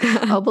 and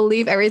I'll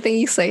believe everything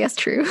you say as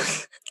true.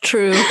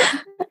 True.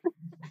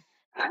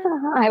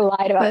 I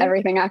lied about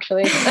everything,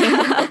 actually.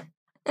 So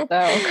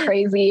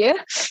crazy.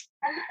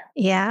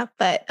 Yeah,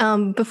 but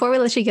before we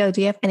let you go, do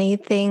you have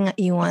anything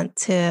you want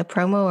to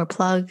promo or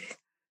plug?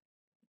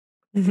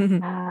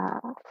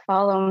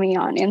 Follow me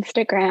on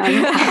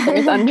Instagram,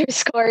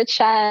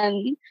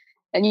 _Chen.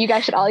 And you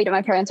guys should all eat at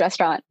my parents'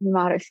 restaurant,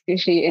 Yamato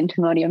Sushi in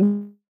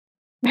Timonium,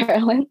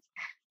 Maryland.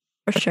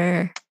 For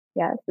sure.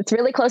 Yes, it's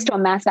really close to a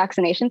mass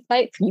vaccination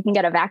site, so you can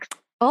get a vaccine.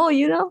 Oh,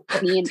 you know,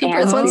 two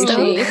birds, one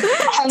stone.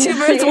 Two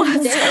birds,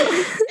 one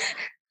stone.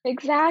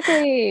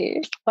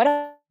 Exactly. What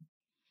else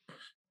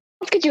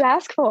could you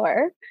ask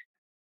for?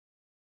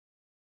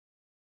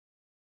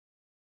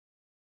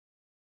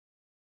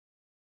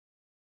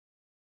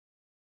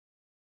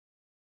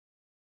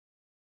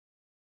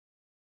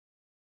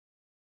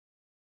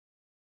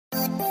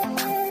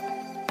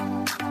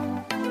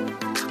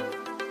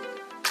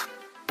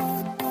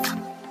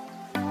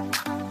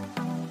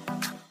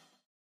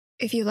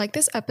 If you like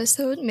this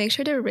episode, make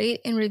sure to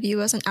rate and review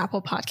us on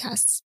Apple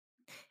Podcasts.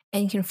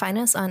 And you can find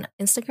us on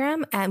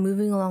Instagram at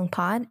Moving Along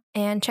Pod,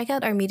 and check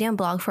out our Medium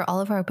blog for all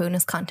of our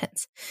bonus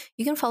contents.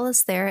 You can follow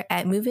us there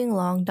at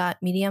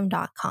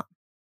movingalong.medium.com.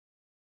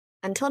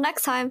 Until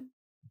next time.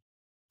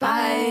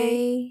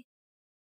 Bye.